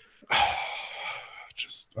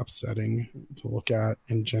just upsetting to look at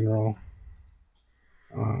in general.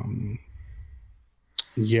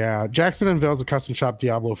 Yeah, Jackson unveils a custom shop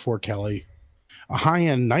Diablo 4 Kelly, a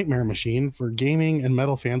high-end nightmare machine for gaming and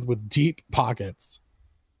metal fans with deep pockets.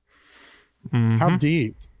 Mm-hmm. How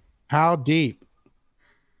deep? How deep?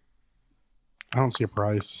 I don't see a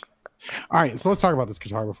price. All right, so let's talk about this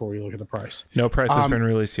guitar before we look at the price. No price has been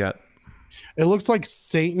released yet. It looks like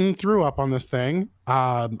Satan threw up on this thing.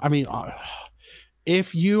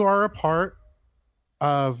 If you are a part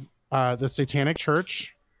of the Satanic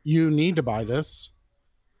Church, you need to buy this.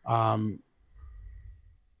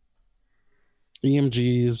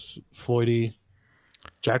 EMGs, Floydy,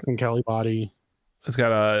 Jackson Kelly body. It's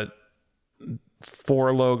got a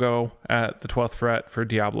 4 logo at the 12th fret for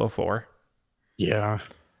Diablo 4. Yeah.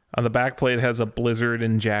 On the back plate has a Blizzard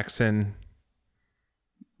and Jackson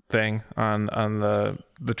thing on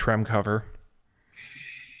the trim cover.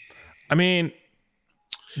 I mean,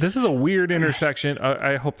 this is a weird intersection.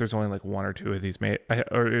 I hope there's only like 1 or 2 of these made,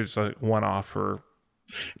 or there's like one off for.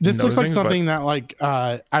 This looks like something that like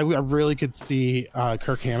I really could see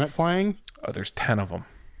Kirk Hammett playing. Oh, there's 10 of them.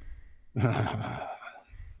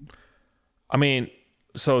 I mean,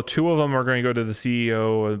 so 2 of them are going to go to the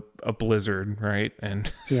CEO of Blizzard, right?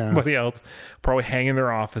 And somebody else probably hang in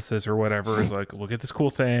their offices or whatever is like, look at this cool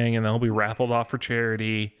thing, and they'll be raffled off for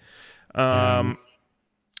charity.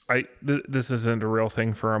 This isn't a real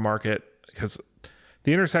thing for a market, because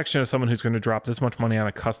the intersection of someone who's going to drop this much money on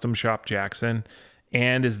a custom shop Jackson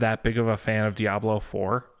and is that big of a fan of Diablo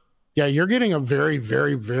 4. Yeah, you're getting a very,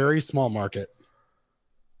 very, very small market.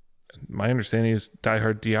 My understanding is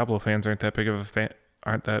diehard Diablo fans aren't that big of a fan,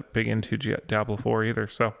 aren't that big into Diablo 4 either.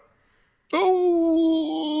 So,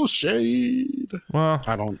 oh, shade. Well,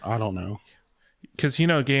 I don't know. Because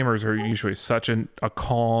gamers are usually such a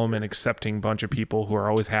calm and accepting bunch of people who are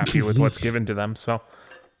always happy with what's given to them. So,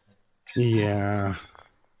 yeah,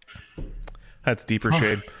 that's deeper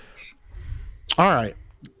shade. All right.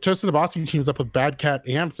 Toasted the Bossy teams up with Bad Cat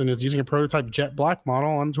Amps and is using a prototype Jet Black model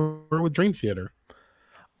on tour with Dream Theater.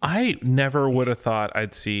 I never would have thought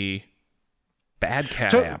I'd see Bad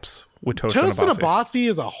Cat Amps with Toasted the Bossy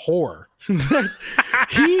is a whore.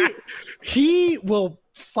 he will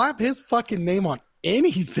slap his fucking name on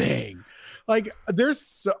anything. Like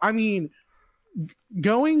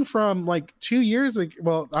going from like 2 years ago,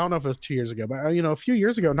 well, I don't know if it was 2 years ago, but a few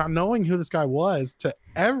years ago, not knowing who this guy was to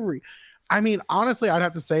honestly, I'd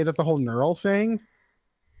have to say that the whole Neural thing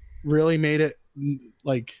really made it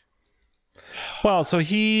like. Well, so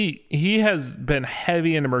he has been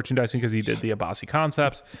heavy into merchandising because he did the Abasi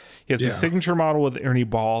concepts. He has the signature model with Ernie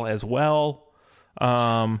Ball as well.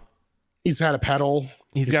 He's had a pedal.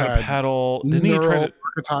 He's got a pedal. Didn't he try to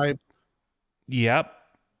archetype? Yep.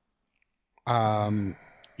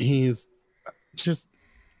 He's just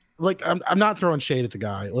like I'm not throwing shade at the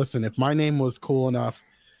guy. Listen, if my name was cool enough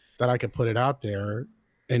that I could put it out there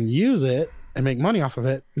and use it, and make money off of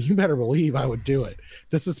it, you better believe I would do it.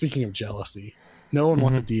 This is speaking of jealousy. No one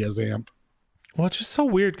wants a Diaz amp. Well, it's just so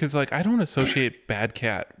weird because like I don't associate Bad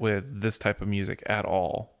Cat with this type of music at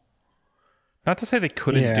all. Not to say they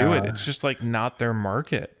couldn't do it. It's just like not their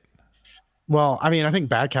market. Well, I mean, I think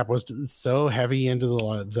Bad Cat was so heavy into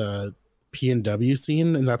the P&W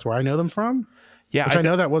scene, and that's where I know them from. Yeah, which I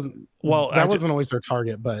know that wasn't wasn't always their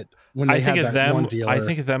target, but when they had that one dealer, I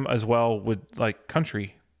think of them as well with like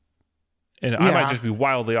country, and I might just be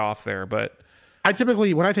wildly off there, but I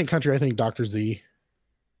typically when I think country, I think Dr. Z.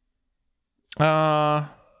 And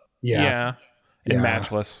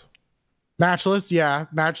Matchless. Matchless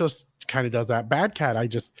kind of does that. Bad Cat,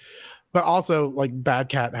 but also like Bad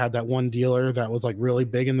Cat had that one dealer that was like really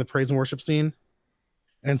big in the praise and worship scene.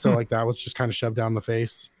 And so like that was just kind of shoved down the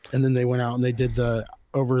face. And then they went out and they did the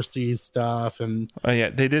overseas stuff. And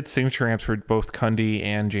they did signature amps for both Cundy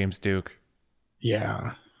and James Duke.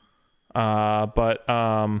 Yeah. But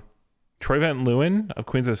Troy Van Leeuwen of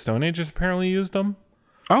Queens of the Stone Age has apparently used them.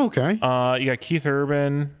 Oh, okay. You got Keith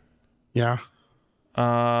Urban. Yeah.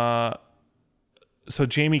 So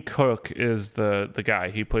Jamie Cook is the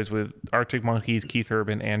guy. He plays with Arctic Monkeys, Keith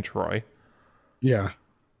Urban, and Troy. Yeah.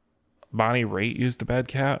 Bonnie Raitt used a Bad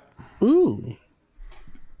Cat. Ooh.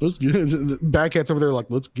 Bad Cat's over there like,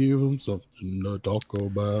 let's give him something to talk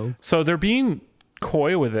about. So they're being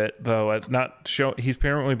coy with it, though. He's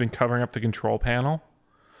apparently been covering up the control panel.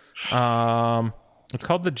 It's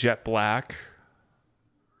called the Jet Black.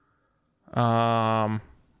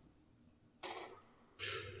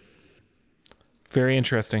 Very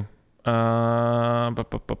interesting. Doesn't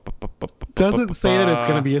say that it's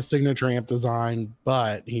going to be a signature amp design,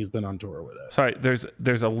 but he's been on tour with it. Sorry,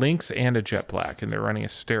 there's a Lynx and a Jet Black, and they're running a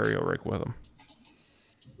stereo rig with them.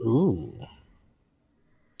 Ooh.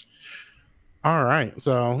 All right.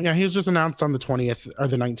 So yeah, he was just announced on the 20th or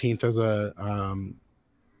the 19th as a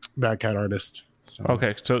Bad Cat artist. So.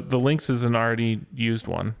 Okay, so the Lynx is an already used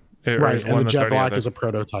one, right? And the Jet Black is a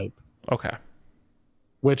prototype. Okay.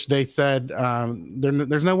 Which they said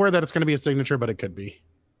there's no word that it's going to be a signature, but it could be.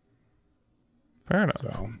 Fair enough.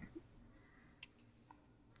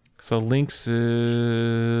 So Lynx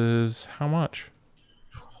is how much?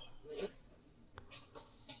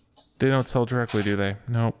 They don't sell directly, do they?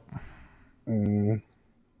 Nope.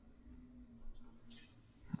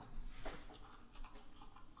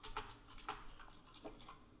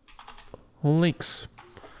 Lynx.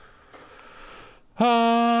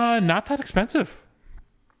 Not that expensive.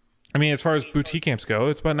 I mean, as far as boutique amps go,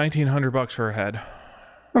 it's about $1,900 for a head.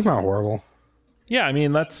 That's not horrible. Yeah, I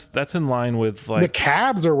mean that's in line with like the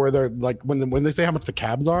cabs are where they're like when they say how much the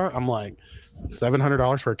cabs are, I'm like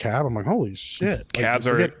 $700 for a cab. I'm like, holy shit! Cabs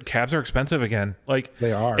are expensive again. Like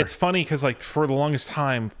they are. It's funny because like for the longest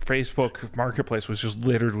time, Facebook Marketplace was just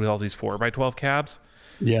littered with all these 4x12 cabs.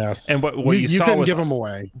 Yes, and what you saw couldn't was, give them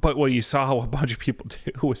away. But what you saw a bunch of people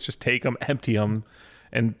do was just take them, empty them,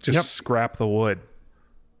 and just scrap the wood.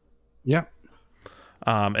 Yeah.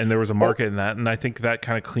 And there was a market in that, and I think that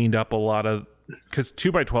kind of cleaned up a lot of because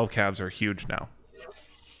 2x12 cabs are huge now.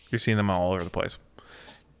 You're seeing them all over the place.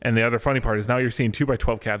 And the other funny part is now you're seeing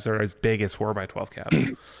 2x12 cabs that are as big as 4x12 cabs.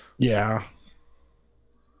 Yeah.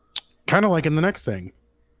 Kind of like in the next thing.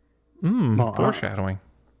 Foreshadowing.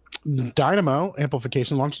 Dynamo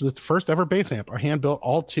Amplification launches its first ever bass amp, a hand-built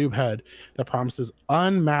all-tube head that promises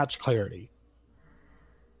unmatched clarity.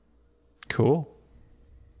 Cool.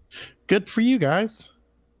 Good for you guys.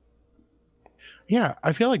 Yeah,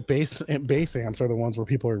 I feel like bass amps are the ones where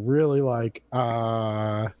people are really like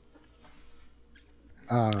they're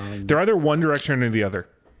either one direction or the other.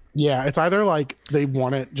 Yeah, it's either like they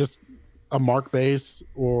want it just a Mark bass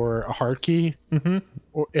or a hard key,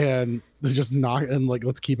 and they just knock and like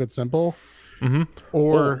let's keep it simple.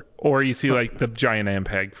 Or you see like the giant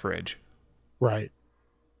Ampeg fridge. Right.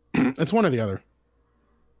 It's one or the other.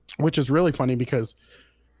 Which is really funny because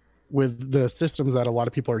with the systems that a lot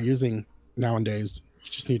of people are using nowadays,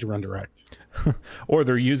 you just need to run direct. Or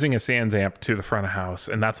they're using a Sans amp to the front of house,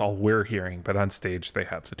 and that's all we're hearing. But on stage, they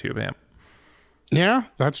have the tube amp. Yeah,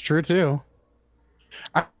 that's true too.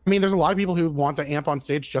 I mean, there's a lot of people who want the amp on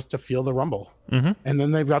stage just to feel the rumble, and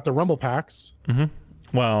then they've got the rumble packs,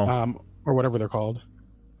 well, or whatever they're called,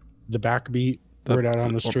 the backbeat word out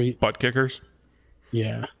on the street, butt kickers.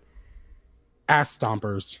 Yeah, ass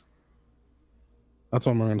stompers. That's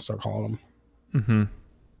what we're going to start calling them.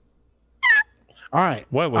 All right.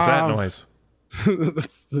 What was that noise?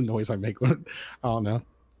 That's the noise I make. I don't know.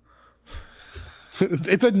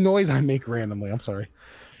 It's a noise I make randomly. I'm sorry.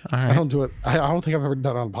 All right. I don't do it. I don't think I've ever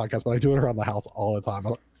done it on a podcast, but I do it around the house all the time.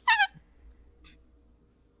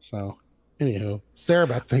 So Anywho, Sarah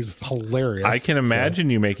Beth thinks it's hilarious. I can imagine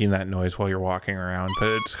you making that noise while you're walking around, but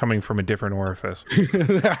it's coming from a different orifice.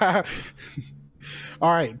 All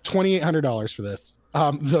right, $2,800 for this.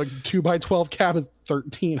 The 2x12 cab is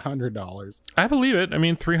 $1,300. I believe it. I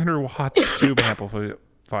mean, 300 watts tube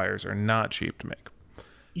amplifiers are not cheap to make.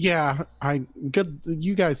 Yeah, good.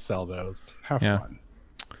 You guys sell those. Have fun.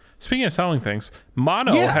 Speaking of selling things,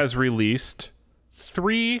 Mono has released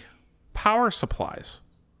 3 power supplies.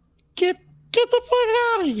 Get the fuck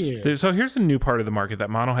out of here. So here's the new part of the market that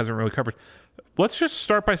Mono hasn't really covered. Let's just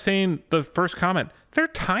start by saying the first comment. They're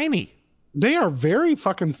tiny. They are very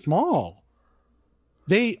fucking small.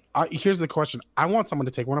 Here's the question. I want someone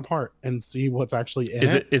to take one apart and see what's actually in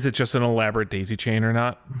it. Is it just an elaborate daisy chain or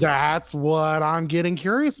not? That's what I'm getting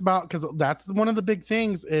curious about, because that's one of the big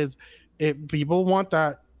things is people want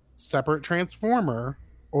that separate transformer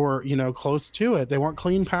or, close to it. They want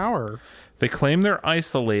clean power. They claim they're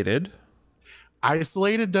isolated.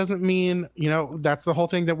 Isolated doesn't mean, that's the whole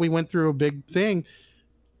thing that we went through a big thing.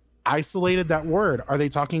 Isolated, that word, are they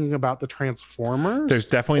talking about the transformers? There's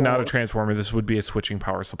definitely not a transformer. This would be a switching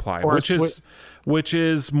power supply, which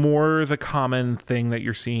is more the common thing that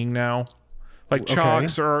you're seeing now. Like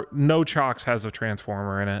Chalks or no Chalks has a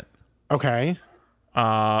transformer in it. Okay.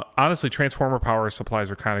 Honestly, transformer power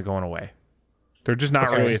supplies are kind of going away. They're just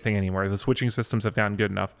not really a thing anymore. The switching systems have gotten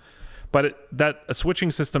good enough, but a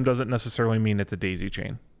switching system doesn't necessarily mean it's a daisy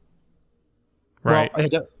chain. Right. Well,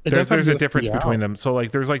 there's a difference between them. So like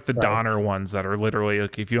there's like the Donner ones that are literally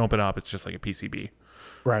like if you open up, it's just like a PCB.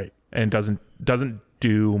 Right. And doesn't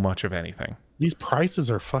do much of anything. These prices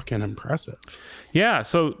are fucking impressive. Yeah.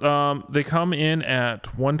 So they come in at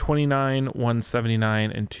 $129,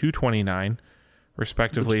 $179, and $229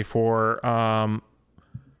 respectively for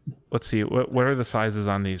let's see, what are the sizes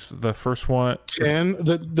on these? The first one 10.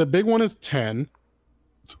 The big one is 10.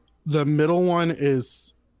 The middle one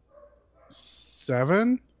is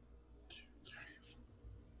 7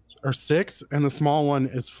 or 6, and the small one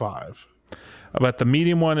is 5. But the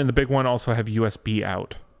medium one and the big one also have USB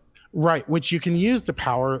out. Right, which you can use to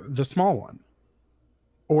power the small one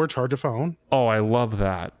or charge a phone. Oh, I love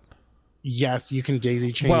that. Yes, you can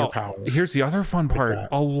daisy chain your power. Here's the other fun part.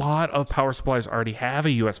 A lot of power supplies already have a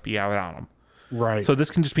USB out on them. Right. So this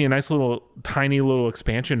can just be a nice tiny little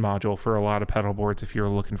expansion module for a lot of pedal boards if you're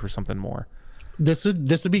looking for something more. This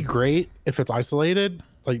would be great if it's isolated,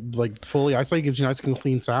 like fully isolated, gives you nice and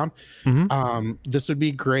clean sound. Mm-hmm. This would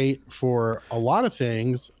be great for a lot of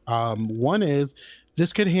things. One is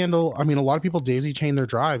this could handle. I mean, a lot of people daisy chain their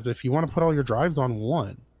drives. If you want to put all your drives on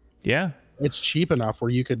one, it's cheap enough where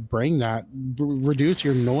you could bring that, reduce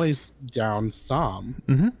your noise down some.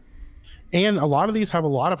 Mm-hmm. And a lot of these have a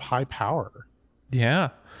lot of high power. Yeah.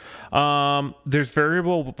 There's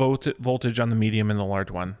variable voltage on the medium and the large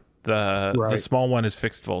one. The small one is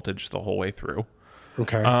fixed voltage the whole way through.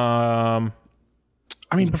 Okay. I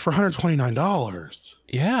mean, but for $129.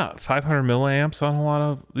 Yeah, 500 milliamps on a lot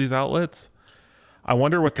of these outlets. I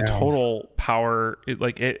wonder what the total power,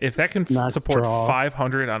 if that can support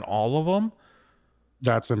 500 on all of them.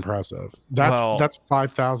 That's impressive. That's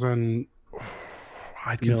 5,000.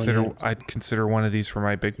 I'd consider one of these for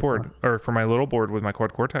my big board or for my little board with my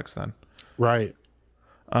Quad Cortex then. Right.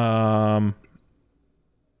 Man,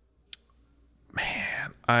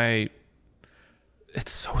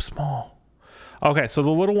 it's so small. Okay, so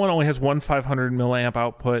the little one only has one 500 milliamp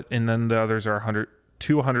output, and then the others are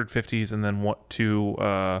 2 150s and then two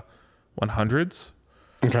 100s.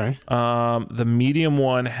 Okay. The medium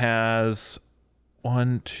one has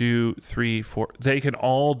 1, 2, 3, 4. They can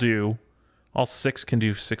all 6 can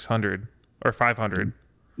do 600 or 500.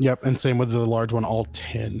 Yep, and same with the large one, all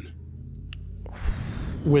 10.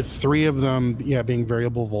 With 3 of them, being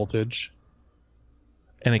variable voltage.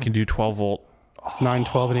 And it can do 12 volt. 9,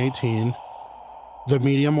 12, and 18. The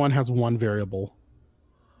medium one has 1 variable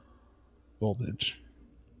voltage.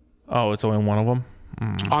 Oh, it's only one of them?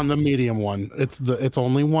 On the medium one. It's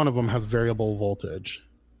only one of them has variable voltage.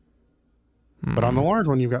 But on the large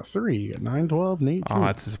one, you've got 3. You got 9, 12, and 18. Oh,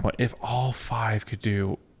 that's disappointing. If all 5 could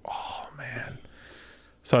do... Oh, man.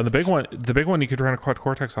 So the big one, you could run a Quad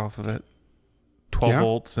Cortex off of it. 12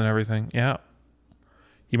 volts and everything. Yeah.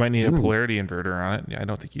 You might need a polarity inverter on it. Yeah, I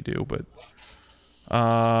don't think you do, but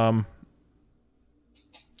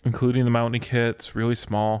including the mounting kits, really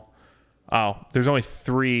small. Oh, there's only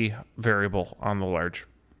 3 variable on the large.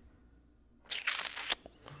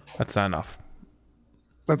 That's not enough.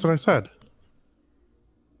 That's what I said.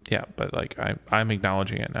 Yeah, but I'm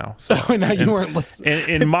acknowledging it now. So now you weren't listening.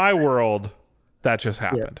 In my world, that just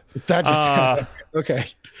happened. Yeah, that just happened. Okay.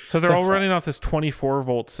 So they're all running off this 24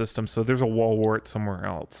 volt system. So there's a wall wart somewhere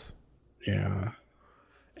else. Yeah.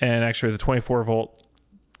 And actually, the 24 volt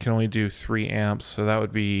can only do 3 amps, so that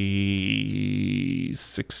would be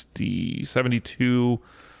 72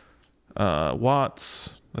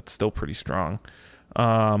 watts. That's still pretty strong.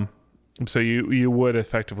 So you would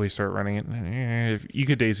effectively start running it. If you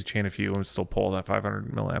could daisy chain a few and still pull that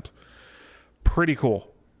 500 milliamps. Pretty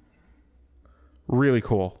cool. Really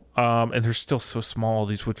cool. And they're still so small.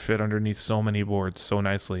 These would fit underneath so many boards so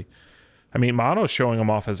nicely. I mean, Mono's showing them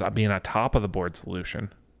off as being a top of the board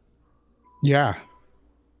solution. Yeah.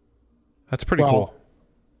 That's pretty cool.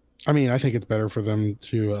 I mean, I think it's better for them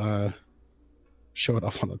to show it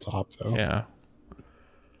off on the top, though. Yeah.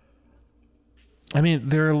 I mean,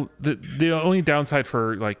 the only downside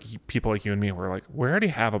for like people like you and me, we're like, we already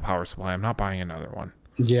have a power supply. I'm not buying another one.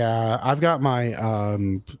 Yeah, I've got my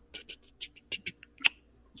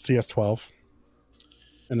CS12,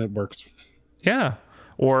 and it works. Yeah.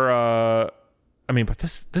 Or I mean, but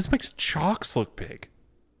this makes chocks look big.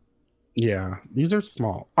 Yeah, these are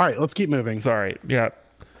small. All right, let's keep moving. Sorry. Yeah.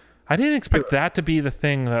 I didn't expect that to be the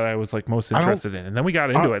thing that I was like most interested in. And then we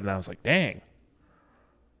got into it and I was like, dang.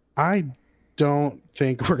 I don't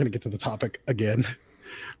think we're going to get to the topic again.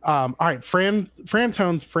 All right, Fran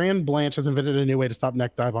Blanche has invented a new way to stop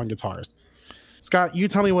neck dive on guitars. Scott, you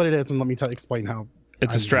tell me what it is and let me explain how.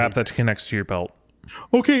 It's a strap that connects to your belt.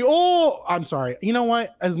 Okay. Oh, I'm sorry. You know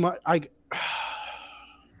what? As much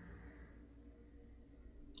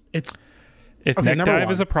it's if okay, neck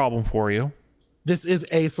dive is a problem for you, this is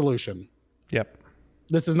a solution. Yep.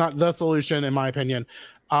 This is not the solution, in my opinion.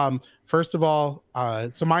 First of all,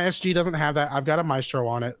 so my SG doesn't have that. I've got a Maestro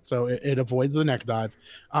on it, so it avoids the neck dive.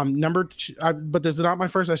 Number two, but this is not my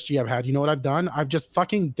first SG I've had. You know what I've done? I've just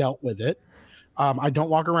fucking dealt with it. I don't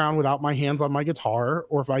walk around without my hands on my guitar,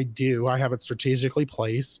 or if I do, I have it strategically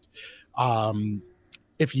placed.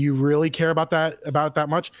 If you really care about that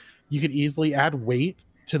much, you could easily add weight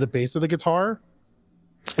to the base of the guitar,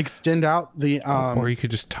 extend out the or you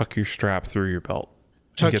could just tuck your strap through your belt.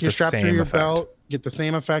 Tuck your strap through your belt, get the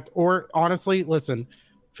same effect. Or honestly, listen,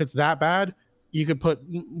 if it's that bad, you could put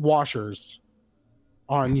washers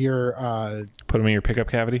on your put them in your pickup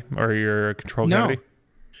cavity or your control cavity.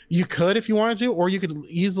 You could if you wanted to, or you could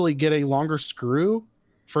easily get a longer screw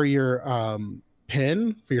for your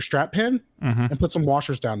pin, for your strap pin, and put some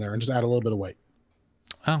washers down there and just add a little bit of weight.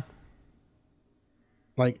 Oh.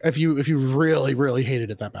 Like if you really, really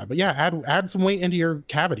hated it that bad. But yeah, add some weight into your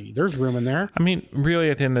cavity. There's room in there. I mean,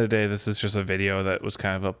 really at the end of the day, this is just a video that was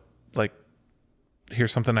kind of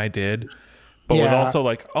here's something I did. But with also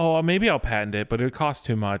like, oh, maybe I'll patent it, but it costs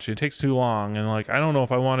too much. It takes too long. And like, I don't know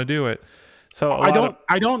if I want to do it. So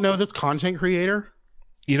I don't know this content creator.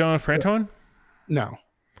 You don't know Frantone? No.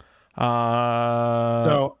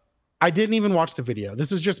 So I didn't even watch the video.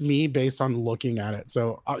 This is just me based on looking at it.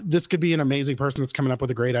 So this could be an amazing person that's coming up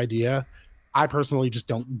with a great idea. I personally just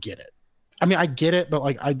don't get it. I mean, I get it, but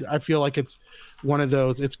like I feel like it's one of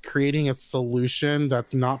those, it's creating a solution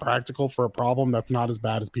that's not practical for a problem that's not as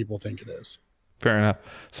bad as people think it is. Fair enough.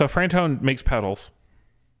 So Frantone makes pedals.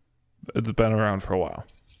 It's been around for a while.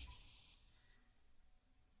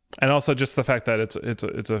 And also just the fact that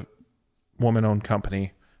it's a woman-owned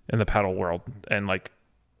company in the pedal world and like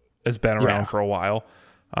has been around for a while.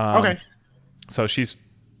 Okay. So she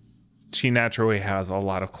naturally has a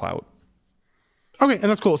lot of clout. Okay, and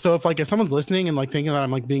that's cool. So if someone's listening and like thinking that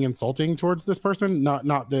I'm like being insulting towards this person,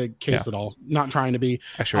 not the case at all. Not trying to be.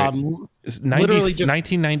 Actually, literally just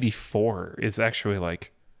 1994 is actually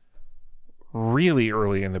like really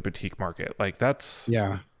early in the boutique market. Like that's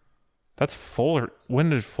full.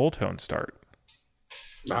 When did Full Tone start?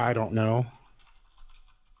 I don't know.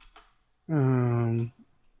 10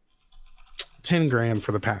 grand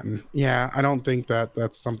for the patent. Yeah, I don't think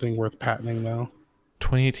that's something worth patenting though.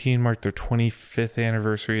 2018 marked their 25th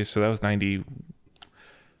anniversary, so that was 90.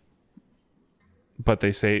 But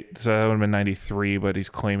they say so that would have been 93, but he's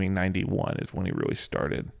claiming 91 is when he really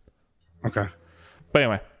started. Okay. But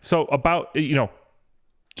anyway, so about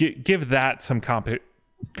give that some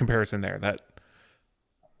comparison there. That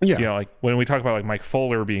like when we talk about like Mike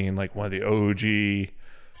Fuller being like one of the OG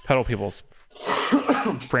pedal people,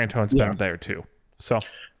 Frantone's been there too. So,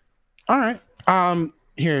 all right.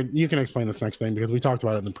 Here, you can explain this next thing because we talked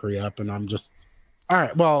about it in the pre-up, and I'm just all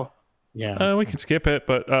right. Well, yeah, we can skip it,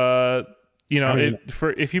 but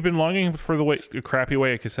if you've been longing for the crappy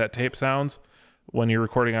way a cassette tape sounds when you're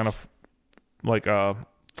recording on a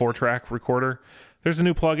 4-track recorder, there's a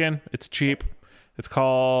new plugin. It's cheap. It's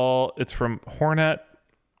from Hornet,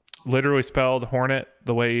 literally spelled Hornet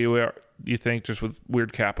the way you think, just with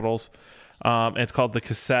weird capitals. And it's called the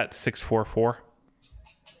Cassette 644.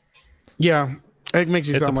 Yeah. It makes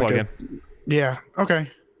you It's a sound like plugin. yeah.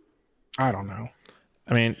 Okay. I don't know.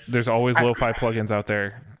 I mean, there's always lo-fi plugins out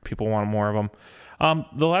there. People want more of them.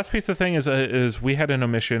 The last piece of thing is we had an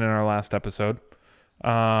omission in our last episode.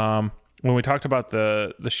 When we talked about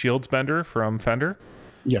the Shields bender from Fender.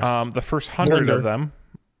 Yes. The first 100 Blender. of them.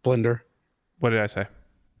 Blender. What did I say?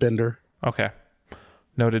 Bender. Okay.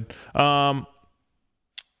 Noted.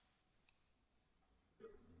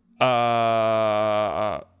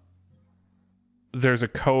 There's a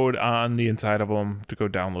code on the inside of them to go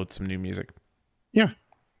download some new music. Yeah.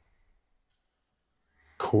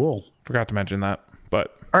 Cool. Forgot to mention that,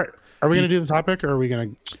 but All right. Are we going to do the topic or are we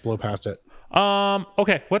going to just blow past it?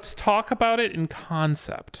 okay, let's talk about it in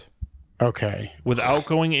concept Okay. without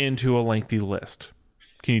going into a lengthy list.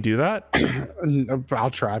 Can you do that?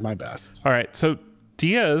 I'll try my best. All right. So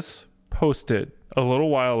Diaz posted a little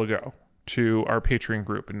while ago to our Patreon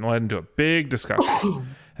group and led into a big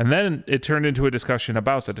discussion. And then it turned into a discussion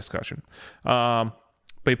about the discussion. But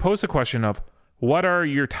he posed the question of, what are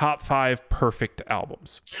your top 5 perfect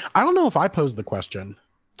albums? I don't know if I posed the question.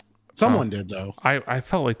 Someone did though. I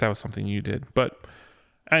felt like that was something you did. But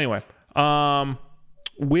anyway,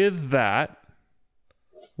 with that,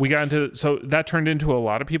 we got into, so that turned into a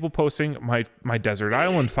lot of people posting my Desert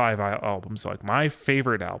Island 5 albums, like my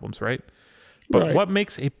favorite albums, right? But Right. what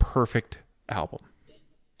makes a perfect album?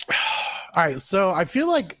 All right. So I feel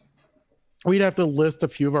like we'd have to list a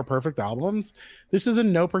few of our perfect albums. This is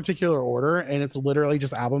in no particular order, and it's literally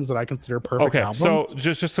just albums that I consider perfect Okay, albums. so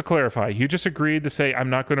just to clarify, you just agreed to say I'm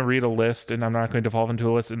not going to read a list and I'm not going to devolve into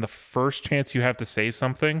a list. And the first chance you have to say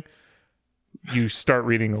something, you start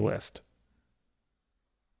reading the list.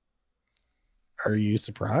 Are you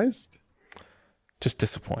surprised? Just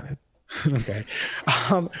disappointed. Okay.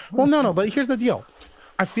 Well, no, but here's the deal.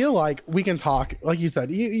 I feel like we can talk, like you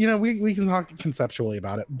said, you know, we can talk conceptually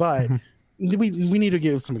about it, but we need to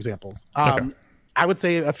give some examples. Okay. I would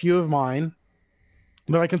say a few of mine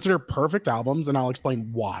that I consider perfect albums, and I'll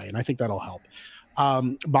explain why, and I think that'll help.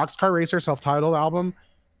 Boxcar Racer self-titled album,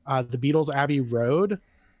 the Beatles' Abbey Road,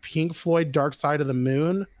 Pink Floyd Dark Side of the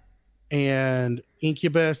Moon, and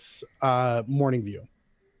Incubus Morning View.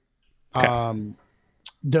 Okay.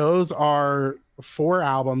 Those are 4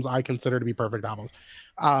 albums I consider to be perfect albums.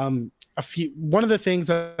 One of the things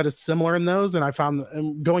that is similar in those, and I found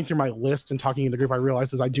going through my list and talking in the group, I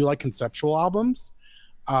realized is I do like conceptual albums,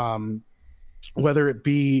 whether it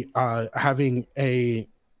be having a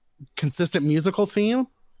consistent musical theme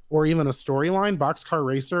or even a storyline. Boxcar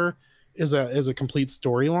Racer is a complete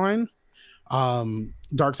storyline.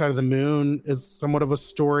 Dark Side of the Moon is somewhat of a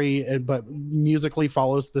story, but musically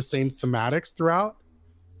follows the same thematics throughout.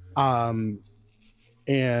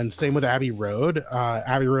 And same with Abbey Road.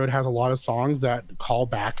 Abbey Road has a lot of songs that call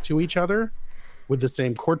back to each other with the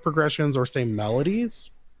same chord progressions or same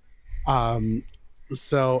melodies.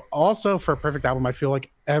 So also for a perfect album, I feel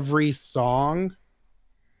like every song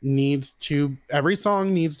needs to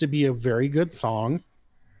be a very good song.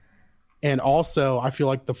 And also I feel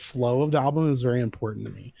like the flow of the album is very important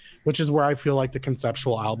to me, which is where I feel like the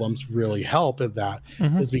conceptual albums really help at that,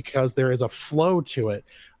 is because there is a flow to it.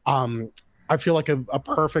 I feel like a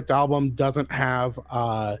perfect album doesn't have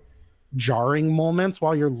jarring moments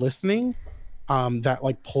while you're listening that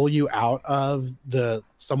like pull you out of the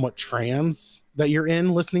somewhat trance that you're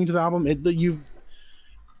in listening to the album.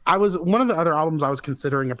 One of the other albums I was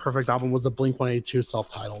considering a perfect album was the Blink-182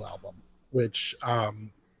 self-titled album, which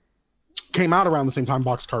came out around the same time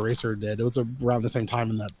Boxcar Racer did. It was around the same time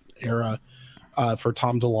in that era for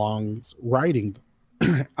Tom DeLonge's writing.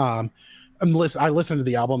 I listened to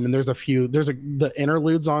the album, and the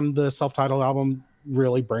interludes on the self-titled album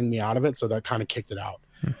really bring me out of it, so that kind of kicked it out.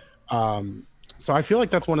 So I feel like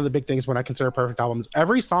that's one of the big things when I consider perfect albums.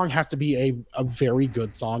 Every song has to be a very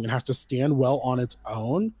good song. It has to stand well on its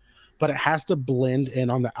own, but it has to blend in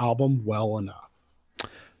on the album well enough.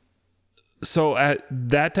 So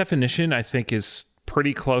that definition, I think, is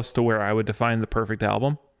pretty close to where I would define the perfect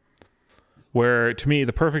album. Where, to me,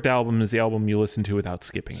 the perfect album is the album you listen to without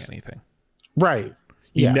skipping anything. Right.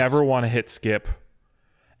 You never want to hit skip.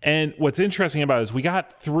 And what's interesting about it is we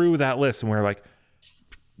got through that list and we're like,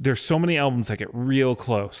 there's so many albums that get real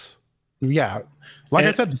close. Yeah.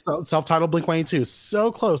 I said, the self-titled Blink-182 is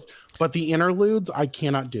so close, but the interludes I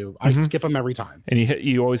cannot do. I skip them every time. And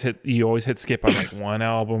you always hit skip on like one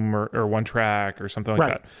album or one track or something like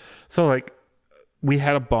that. So like we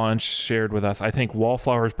had a bunch shared with us. I think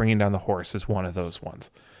Wallflowers Bringing Down the Horse is one of those ones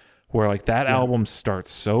where like that album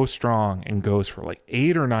starts so strong and goes for like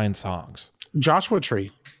 8 or 9 songs. Joshua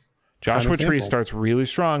Tree starts really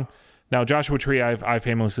strong. Now, Joshua Tree, I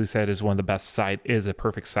famously said is one of the best is a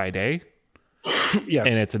perfect side A. Yes.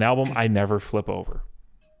 And it's an album I never flip over.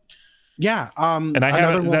 Yeah. And I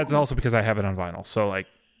have it, that's also because I have it on vinyl. So like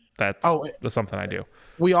that's something I do.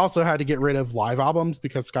 We also had to get rid of live albums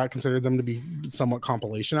because Scott considered them to be somewhat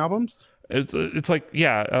compilation albums. It's like,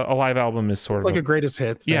 yeah, a live album is sort of like a greatest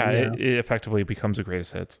hits thing, it effectively becomes a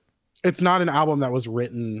greatest hits. It's not an album that was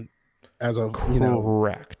written as a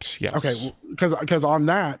correct. Yes. Okay, because on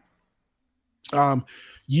that,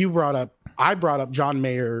 I brought up John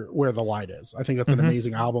Mayer, Where the Light Is. I think that's an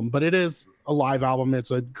amazing album, but it is a live album.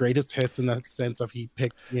 It's a greatest hits in the sense of he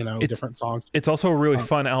picked different songs. It's also a really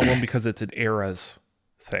fun album because it's an eras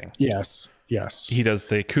thing. Yes. He does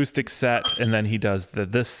the acoustic set, and then he does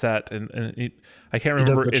this set, and I can't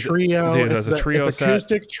remember. He does the trio. He does a trio it's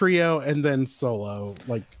acoustic trio, and then solo,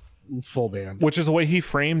 like full band. Which is the way he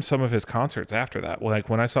framed some of his concerts after that. Like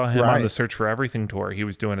when I saw him on the Search for Everything tour, he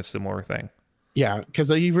was doing a similar thing. Yeah, because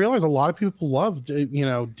you realize a lot of people loved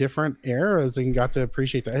different eras and got to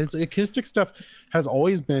appreciate that. His acoustic stuff has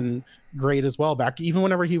always been great as well. Back even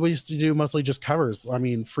whenever he used to do mostly just covers. I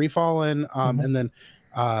mean, Free Fallin', and then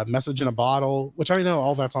Message in a Bottle, which I know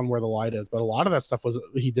all that's on Where the Light Is, but a lot of that stuff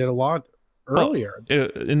he did a lot earlier.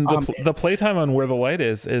 The playtime on Where the Light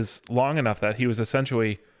is long enough that he was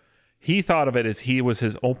essentially, he thought of it as he was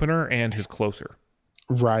his opener and his closer.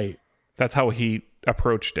 Right. That's how he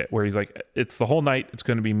approached it, where he's like, it's the whole night, it's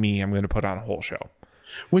going to be me, I'm going to put on a whole show.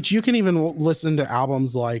 Which you can even listen to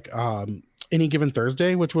albums like Any Given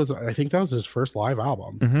Thursday, which was, I think that was his first live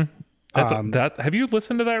album. Have you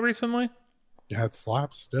listened to that recently? Yeah, it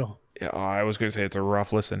slaps still. Yeah, I was going to say it's a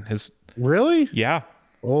rough listen. Really? Yeah.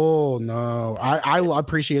 Oh no, I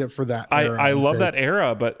appreciate it for that. I love that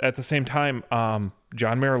era, but at the same time,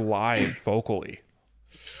 John Mayer live vocally.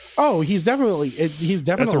 Oh, he's definitely It's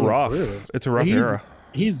a rough era.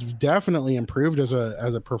 He's definitely improved as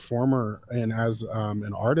a performer and as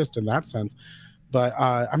an artist in that sense. But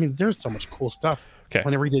I mean, there's so much cool stuff. Okay.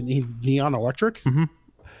 Whenever he did Neon Electric. Mm-hmm.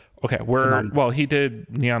 Okay, he did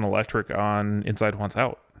Neon Electric on Inside Wants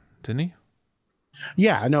Out, didn't he?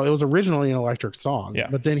 Yeah, no, it was originally an electric song, yeah,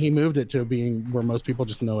 but then he moved it to being where most people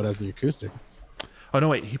just know it as the acoustic. Oh no,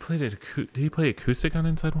 wait, he played it. Did he play acoustic on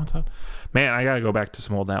Inside Wants Out? Man, I gotta go back to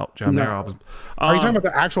some old John Mayer albums. Are you talking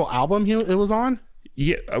about the actual album it was on?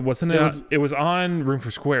 Yeah, wasn't it? It was on Room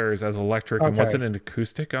for Squares as electric, and wasn't an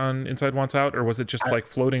acoustic on Inside Wants Out, or was it just like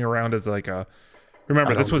floating around as like a?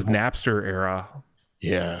 Remember, this was Napster era.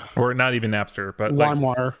 Yeah. Or not even Napster, but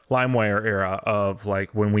LimeWire era of like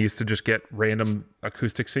when we used to just get random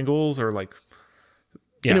acoustic singles or like.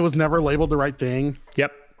 Yeah. And it was never labeled the right thing.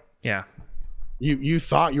 Yep. Yeah. You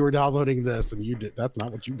thought you were downloading this and you did. That's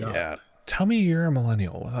not what you got. Yeah. Tell me you're a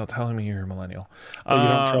millennial without telling me you're a millennial.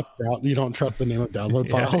 You don't trust the name of download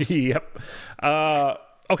files. Yep.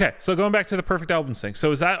 Okay, so going back to the perfect albums thing. So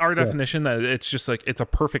is that our definition that it's just like it's a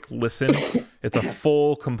perfect listen? It's a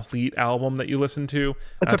full, complete album that you listen to.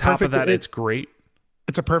 It's on top of that, it's great.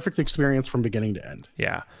 It's a perfect experience from beginning to end.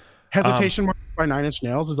 Yeah. Hesitation Marks by Nine Inch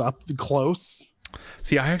Nails is up close.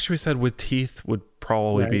 See, I actually said With Teeth would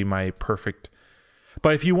probably be my perfect.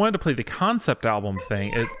 But if you wanted to play the concept album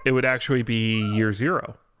thing, it would actually be Year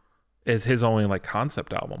Zero is his only like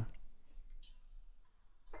concept album.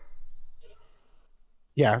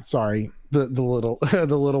 Yeah, sorry. The little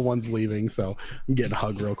the little one's leaving, so I'm getting a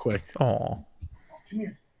hug real quick. Oh. Come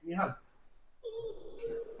here. Give me a hug.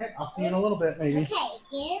 Hey, I'll see you in a little bit, maybe.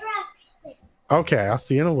 Okay, I'll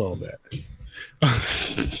see you in a little bit.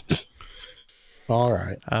 All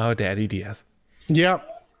right. Oh, Daddy Diaz. Yep.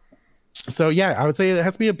 So yeah, I would say it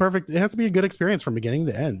has to be a good experience from beginning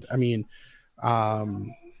to end. I mean,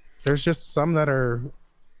 there's just some that are,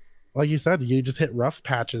 like you said, you just hit rough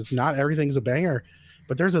patches. Not everything's a banger,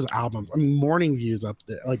 but there's those albums. I mean, Morning View's up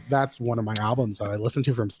there. Like that's one of my albums that I listen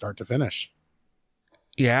to from start to finish.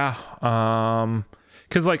 Yeah.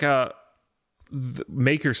 Cause like,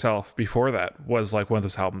 Make Yourself before that was like one of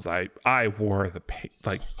those albums I wore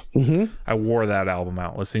I wore that album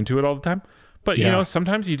out listening to it all the time. But you know,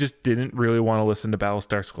 sometimes you just didn't really want to listen to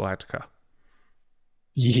Battlestar Galactica.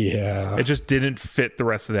 Yeah. It just didn't fit the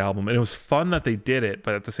rest of the album. And it was fun that they did it,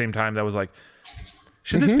 but at the same time that was like,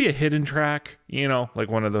 should this be a hidden track? You know, like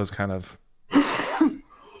one of those kind of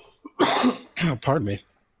pardon me.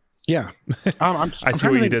 Yeah. I see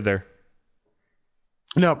what you did there.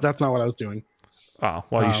 No, that's not what I was doing. Oh,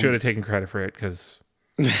 well, you should have taken credit for it because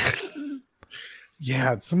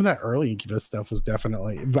yeah, some of that early Incubus stuff was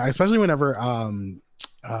definitely, but especially whenever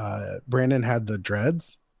Brandon had the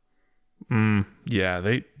dreads.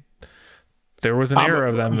 Yeah, there was an era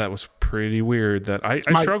of them that was pretty weird that I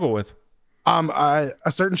struggle with. A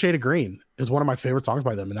Certain Shade of Green is one of my favorite songs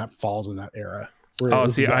by them, and that falls in that era. Oh,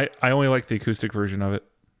 see, I only like the acoustic version of it.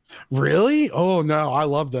 Really? Oh no, I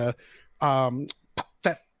love the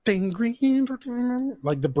that thing green,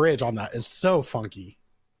 like the bridge on that is so funky.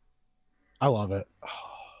 I love it.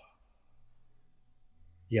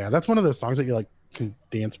 Yeah, that's one of those songs that you like can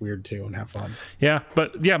dance weird to and have fun. Yeah,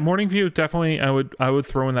 but yeah, Morning View definitely I would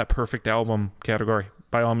throw in that perfect album category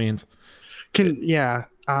by all means. Continuum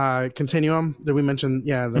that we mentioned,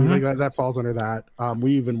 that falls under that.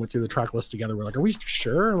 We even went through the track list together. We're like, are we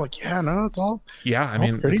sure? Like, yeah, no, it's all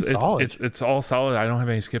pretty solid. It's all solid. I don't have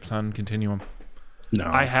any skips on Continuum. No,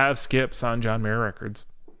 I have skips on John Mayer records.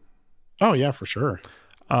 Oh yeah, for sure.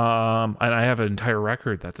 And I have an entire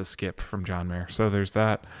record that's a skip from John Mayer. So there's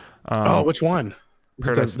that. Which one?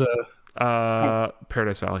 Paradise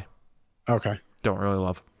Valley. Okay. Don't really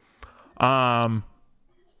love.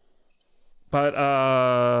 But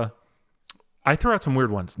I threw out some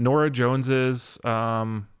weird ones. Nora Jones's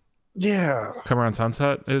Come Around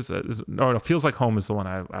Sunset Feels Like Home is the one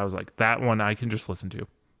I was like, that one I can just listen to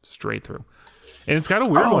straight through. And it's got a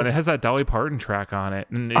weird one. It has that Dolly Parton track on it.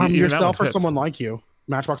 And Yourself or Someone Like You,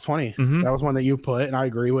 Matchbox 20. Mm-hmm. That was one that you put, and I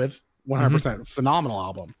agree with 100%. Mm-hmm. Phenomenal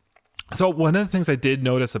album. So one of the things I did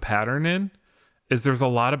notice a pattern in is there's a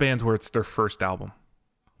lot of bands where it's their first album,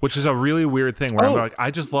 which is a really weird thing where I'm like, I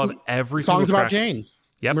just love every Songs single About track. Jane.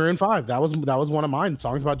 Yep. Maroon 5. That was one of mine.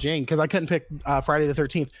 Songs About Jane, because I couldn't pick Friday the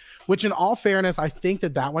 13th, which in all fairness, I think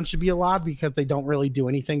that one should be allowed because they don't really do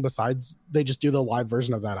anything besides they just do the live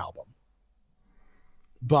version of that album.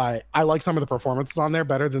 But I like some of the performances on there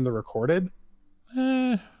better than the recorded.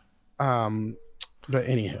 But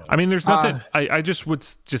anyhow, I mean, there's nothing. I just would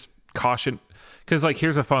just caution, because like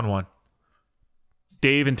here's a fun one: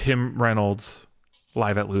 Dave and Tim Reynolds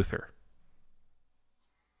live at Luther.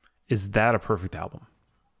 Is that a perfect album?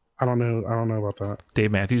 I don't know about that.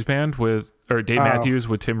 Dave Matthews Band Matthews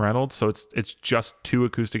with Tim Reynolds. So it's just two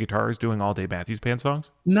acoustic guitars doing all Dave Matthews Band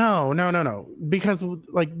songs. No. Because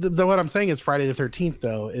like what I'm saying is Friday the 13th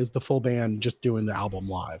though is the full band just doing the album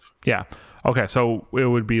live. Yeah. Okay. So it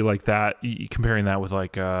would be like that. Comparing that with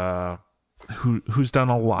like who's done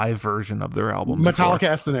a live version of their album? Metallica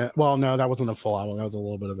Estimate. Well, no, that wasn't a full album. That was a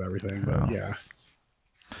little bit of everything. But yeah.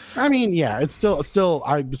 I mean, yeah, it's still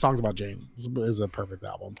Songs About Jane is a perfect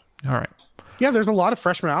album. All right. Yeah, there's a lot of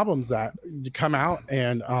freshman albums that come out,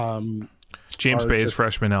 and James Bay's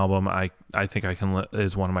freshman album, I think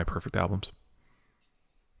is one of my perfect albums.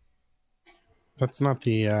 That's not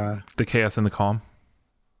the Chaos and the Calm.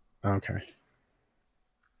 Okay.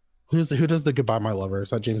 Who does the Goodbye My Lover?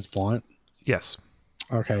 Is that James Blunt? Yes.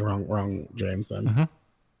 Okay, wrong James then. Mm-hmm.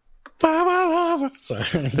 Goodbye My Lover.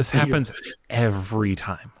 Sorry. This happens every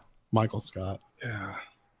time. Michael Scott. Yeah.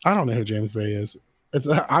 I don't know who James Bay is.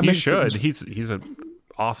 You should. He's an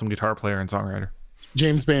awesome guitar player and songwriter.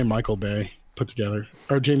 James Bay and Michael Bay put together,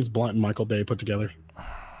 or James Blunt and Michael Bay put together.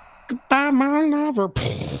 Goodbye, my lover.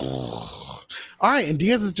 All right, and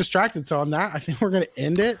Diaz is distracted, so on that, I think we're going to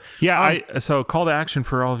end it. Yeah, so call to action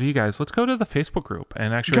for all of you guys. Let's go to the Facebook group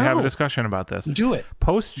and actually have a discussion about this. Do it.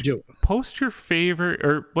 Post your favorite,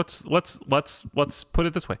 or let's put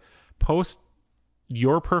it this way: post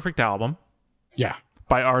your perfect album. Yeah.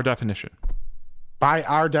 By our definition.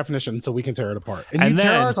 So we can tear it apart. And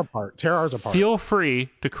tear ours apart. Feel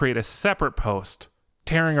free to create a separate post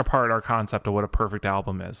tearing apart our concept of what a perfect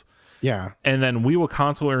album is. Yeah. And then we will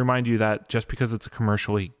constantly remind you that just because it's a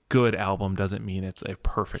commercially good album doesn't mean it's a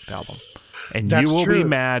perfect album. And you will be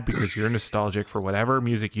mad because you're nostalgic for whatever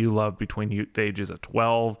music you love between the ages of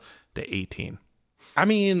 12 to 18. I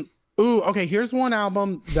mean, okay, here's one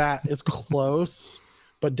album that is close,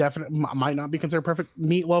 but definitely might not be considered perfect.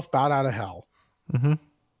 Meatloaf, Bowed Out of Hell. Mm-hmm.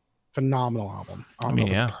 Phenomenal album. I don't know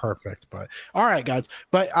if it's perfect, but all right, guys.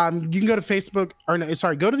 But you can go to Facebook, go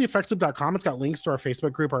to theeffectsloop.com. It's got links to our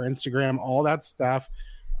Facebook group, our Instagram, all that stuff.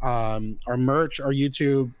 Our merch, our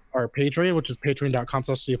YouTube, our Patreon, which is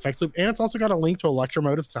patreon.com/theeffectsloop. And it's also got a link to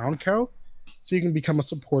Electromotive Sound Co. So you can become a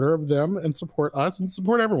supporter of them and support us and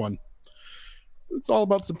support everyone. It's all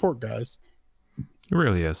about support, guys. It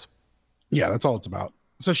really is. Yeah, that's all it's about.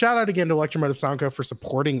 So shout out again to Electromotive Sound Co. for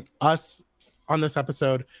supporting us on this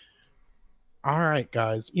episode. All right,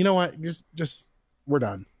 guys. You know what? Just we're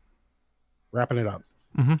done. Wrapping it up.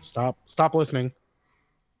 Mm-hmm. Stop listening.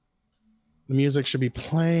 The music should be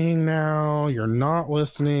playing now. You're not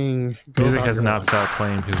listening. Music has not stopped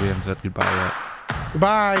playing because we haven't said goodbye yet.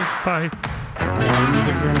 Goodbye. Bye. Now the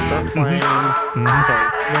music's going to start playing. Mm-hmm. Okay.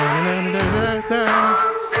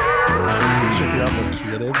 You should figure out what key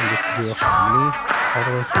it is and just do a harmony all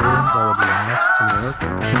the way through. That would last and work.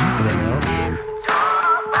 I don't know.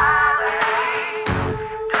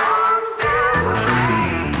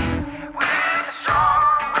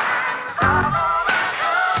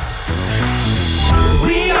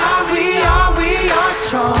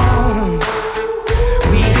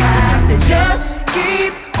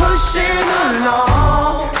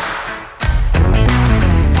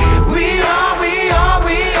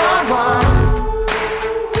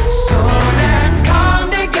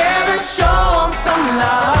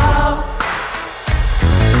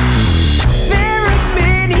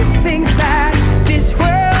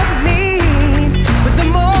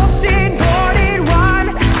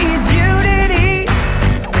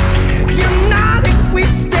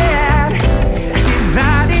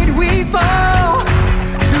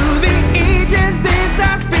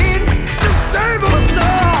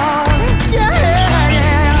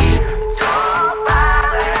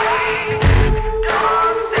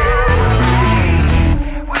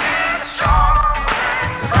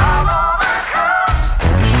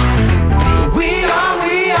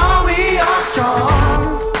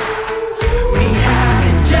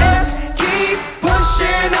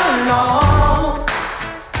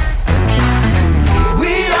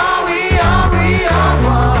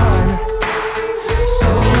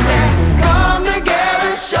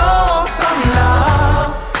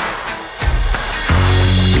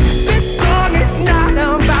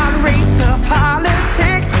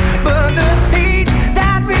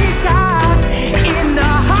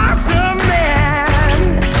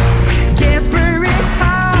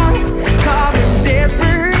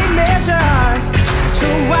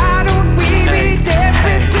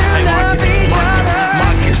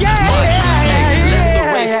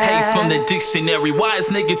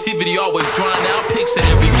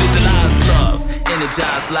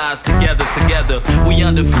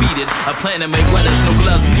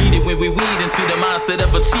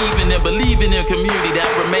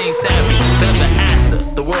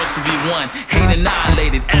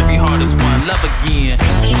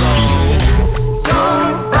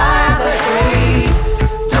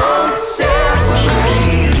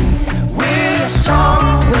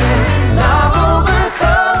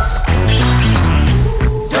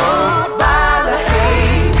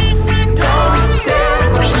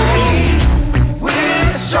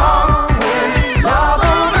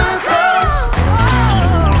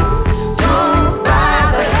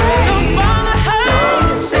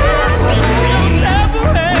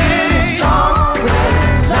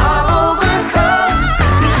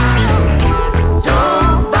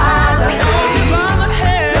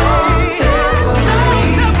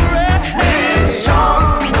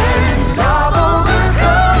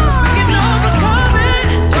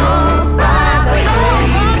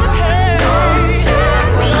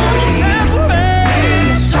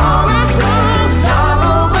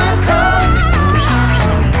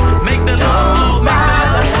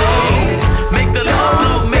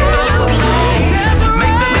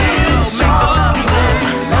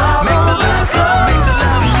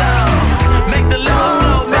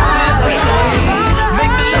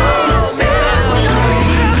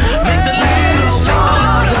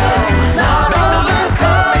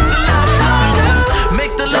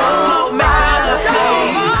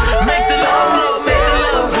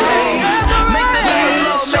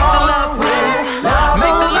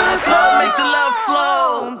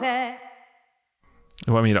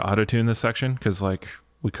 You want me to auto-tune this section? Because, like,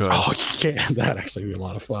 we could. Oh, you can. That'd actually be a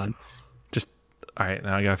lot of fun. Just, all right,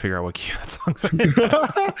 now I got to figure out what key that song's in.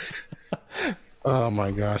 Oh,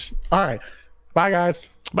 my gosh. All right. Bye, guys.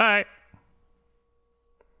 Bye.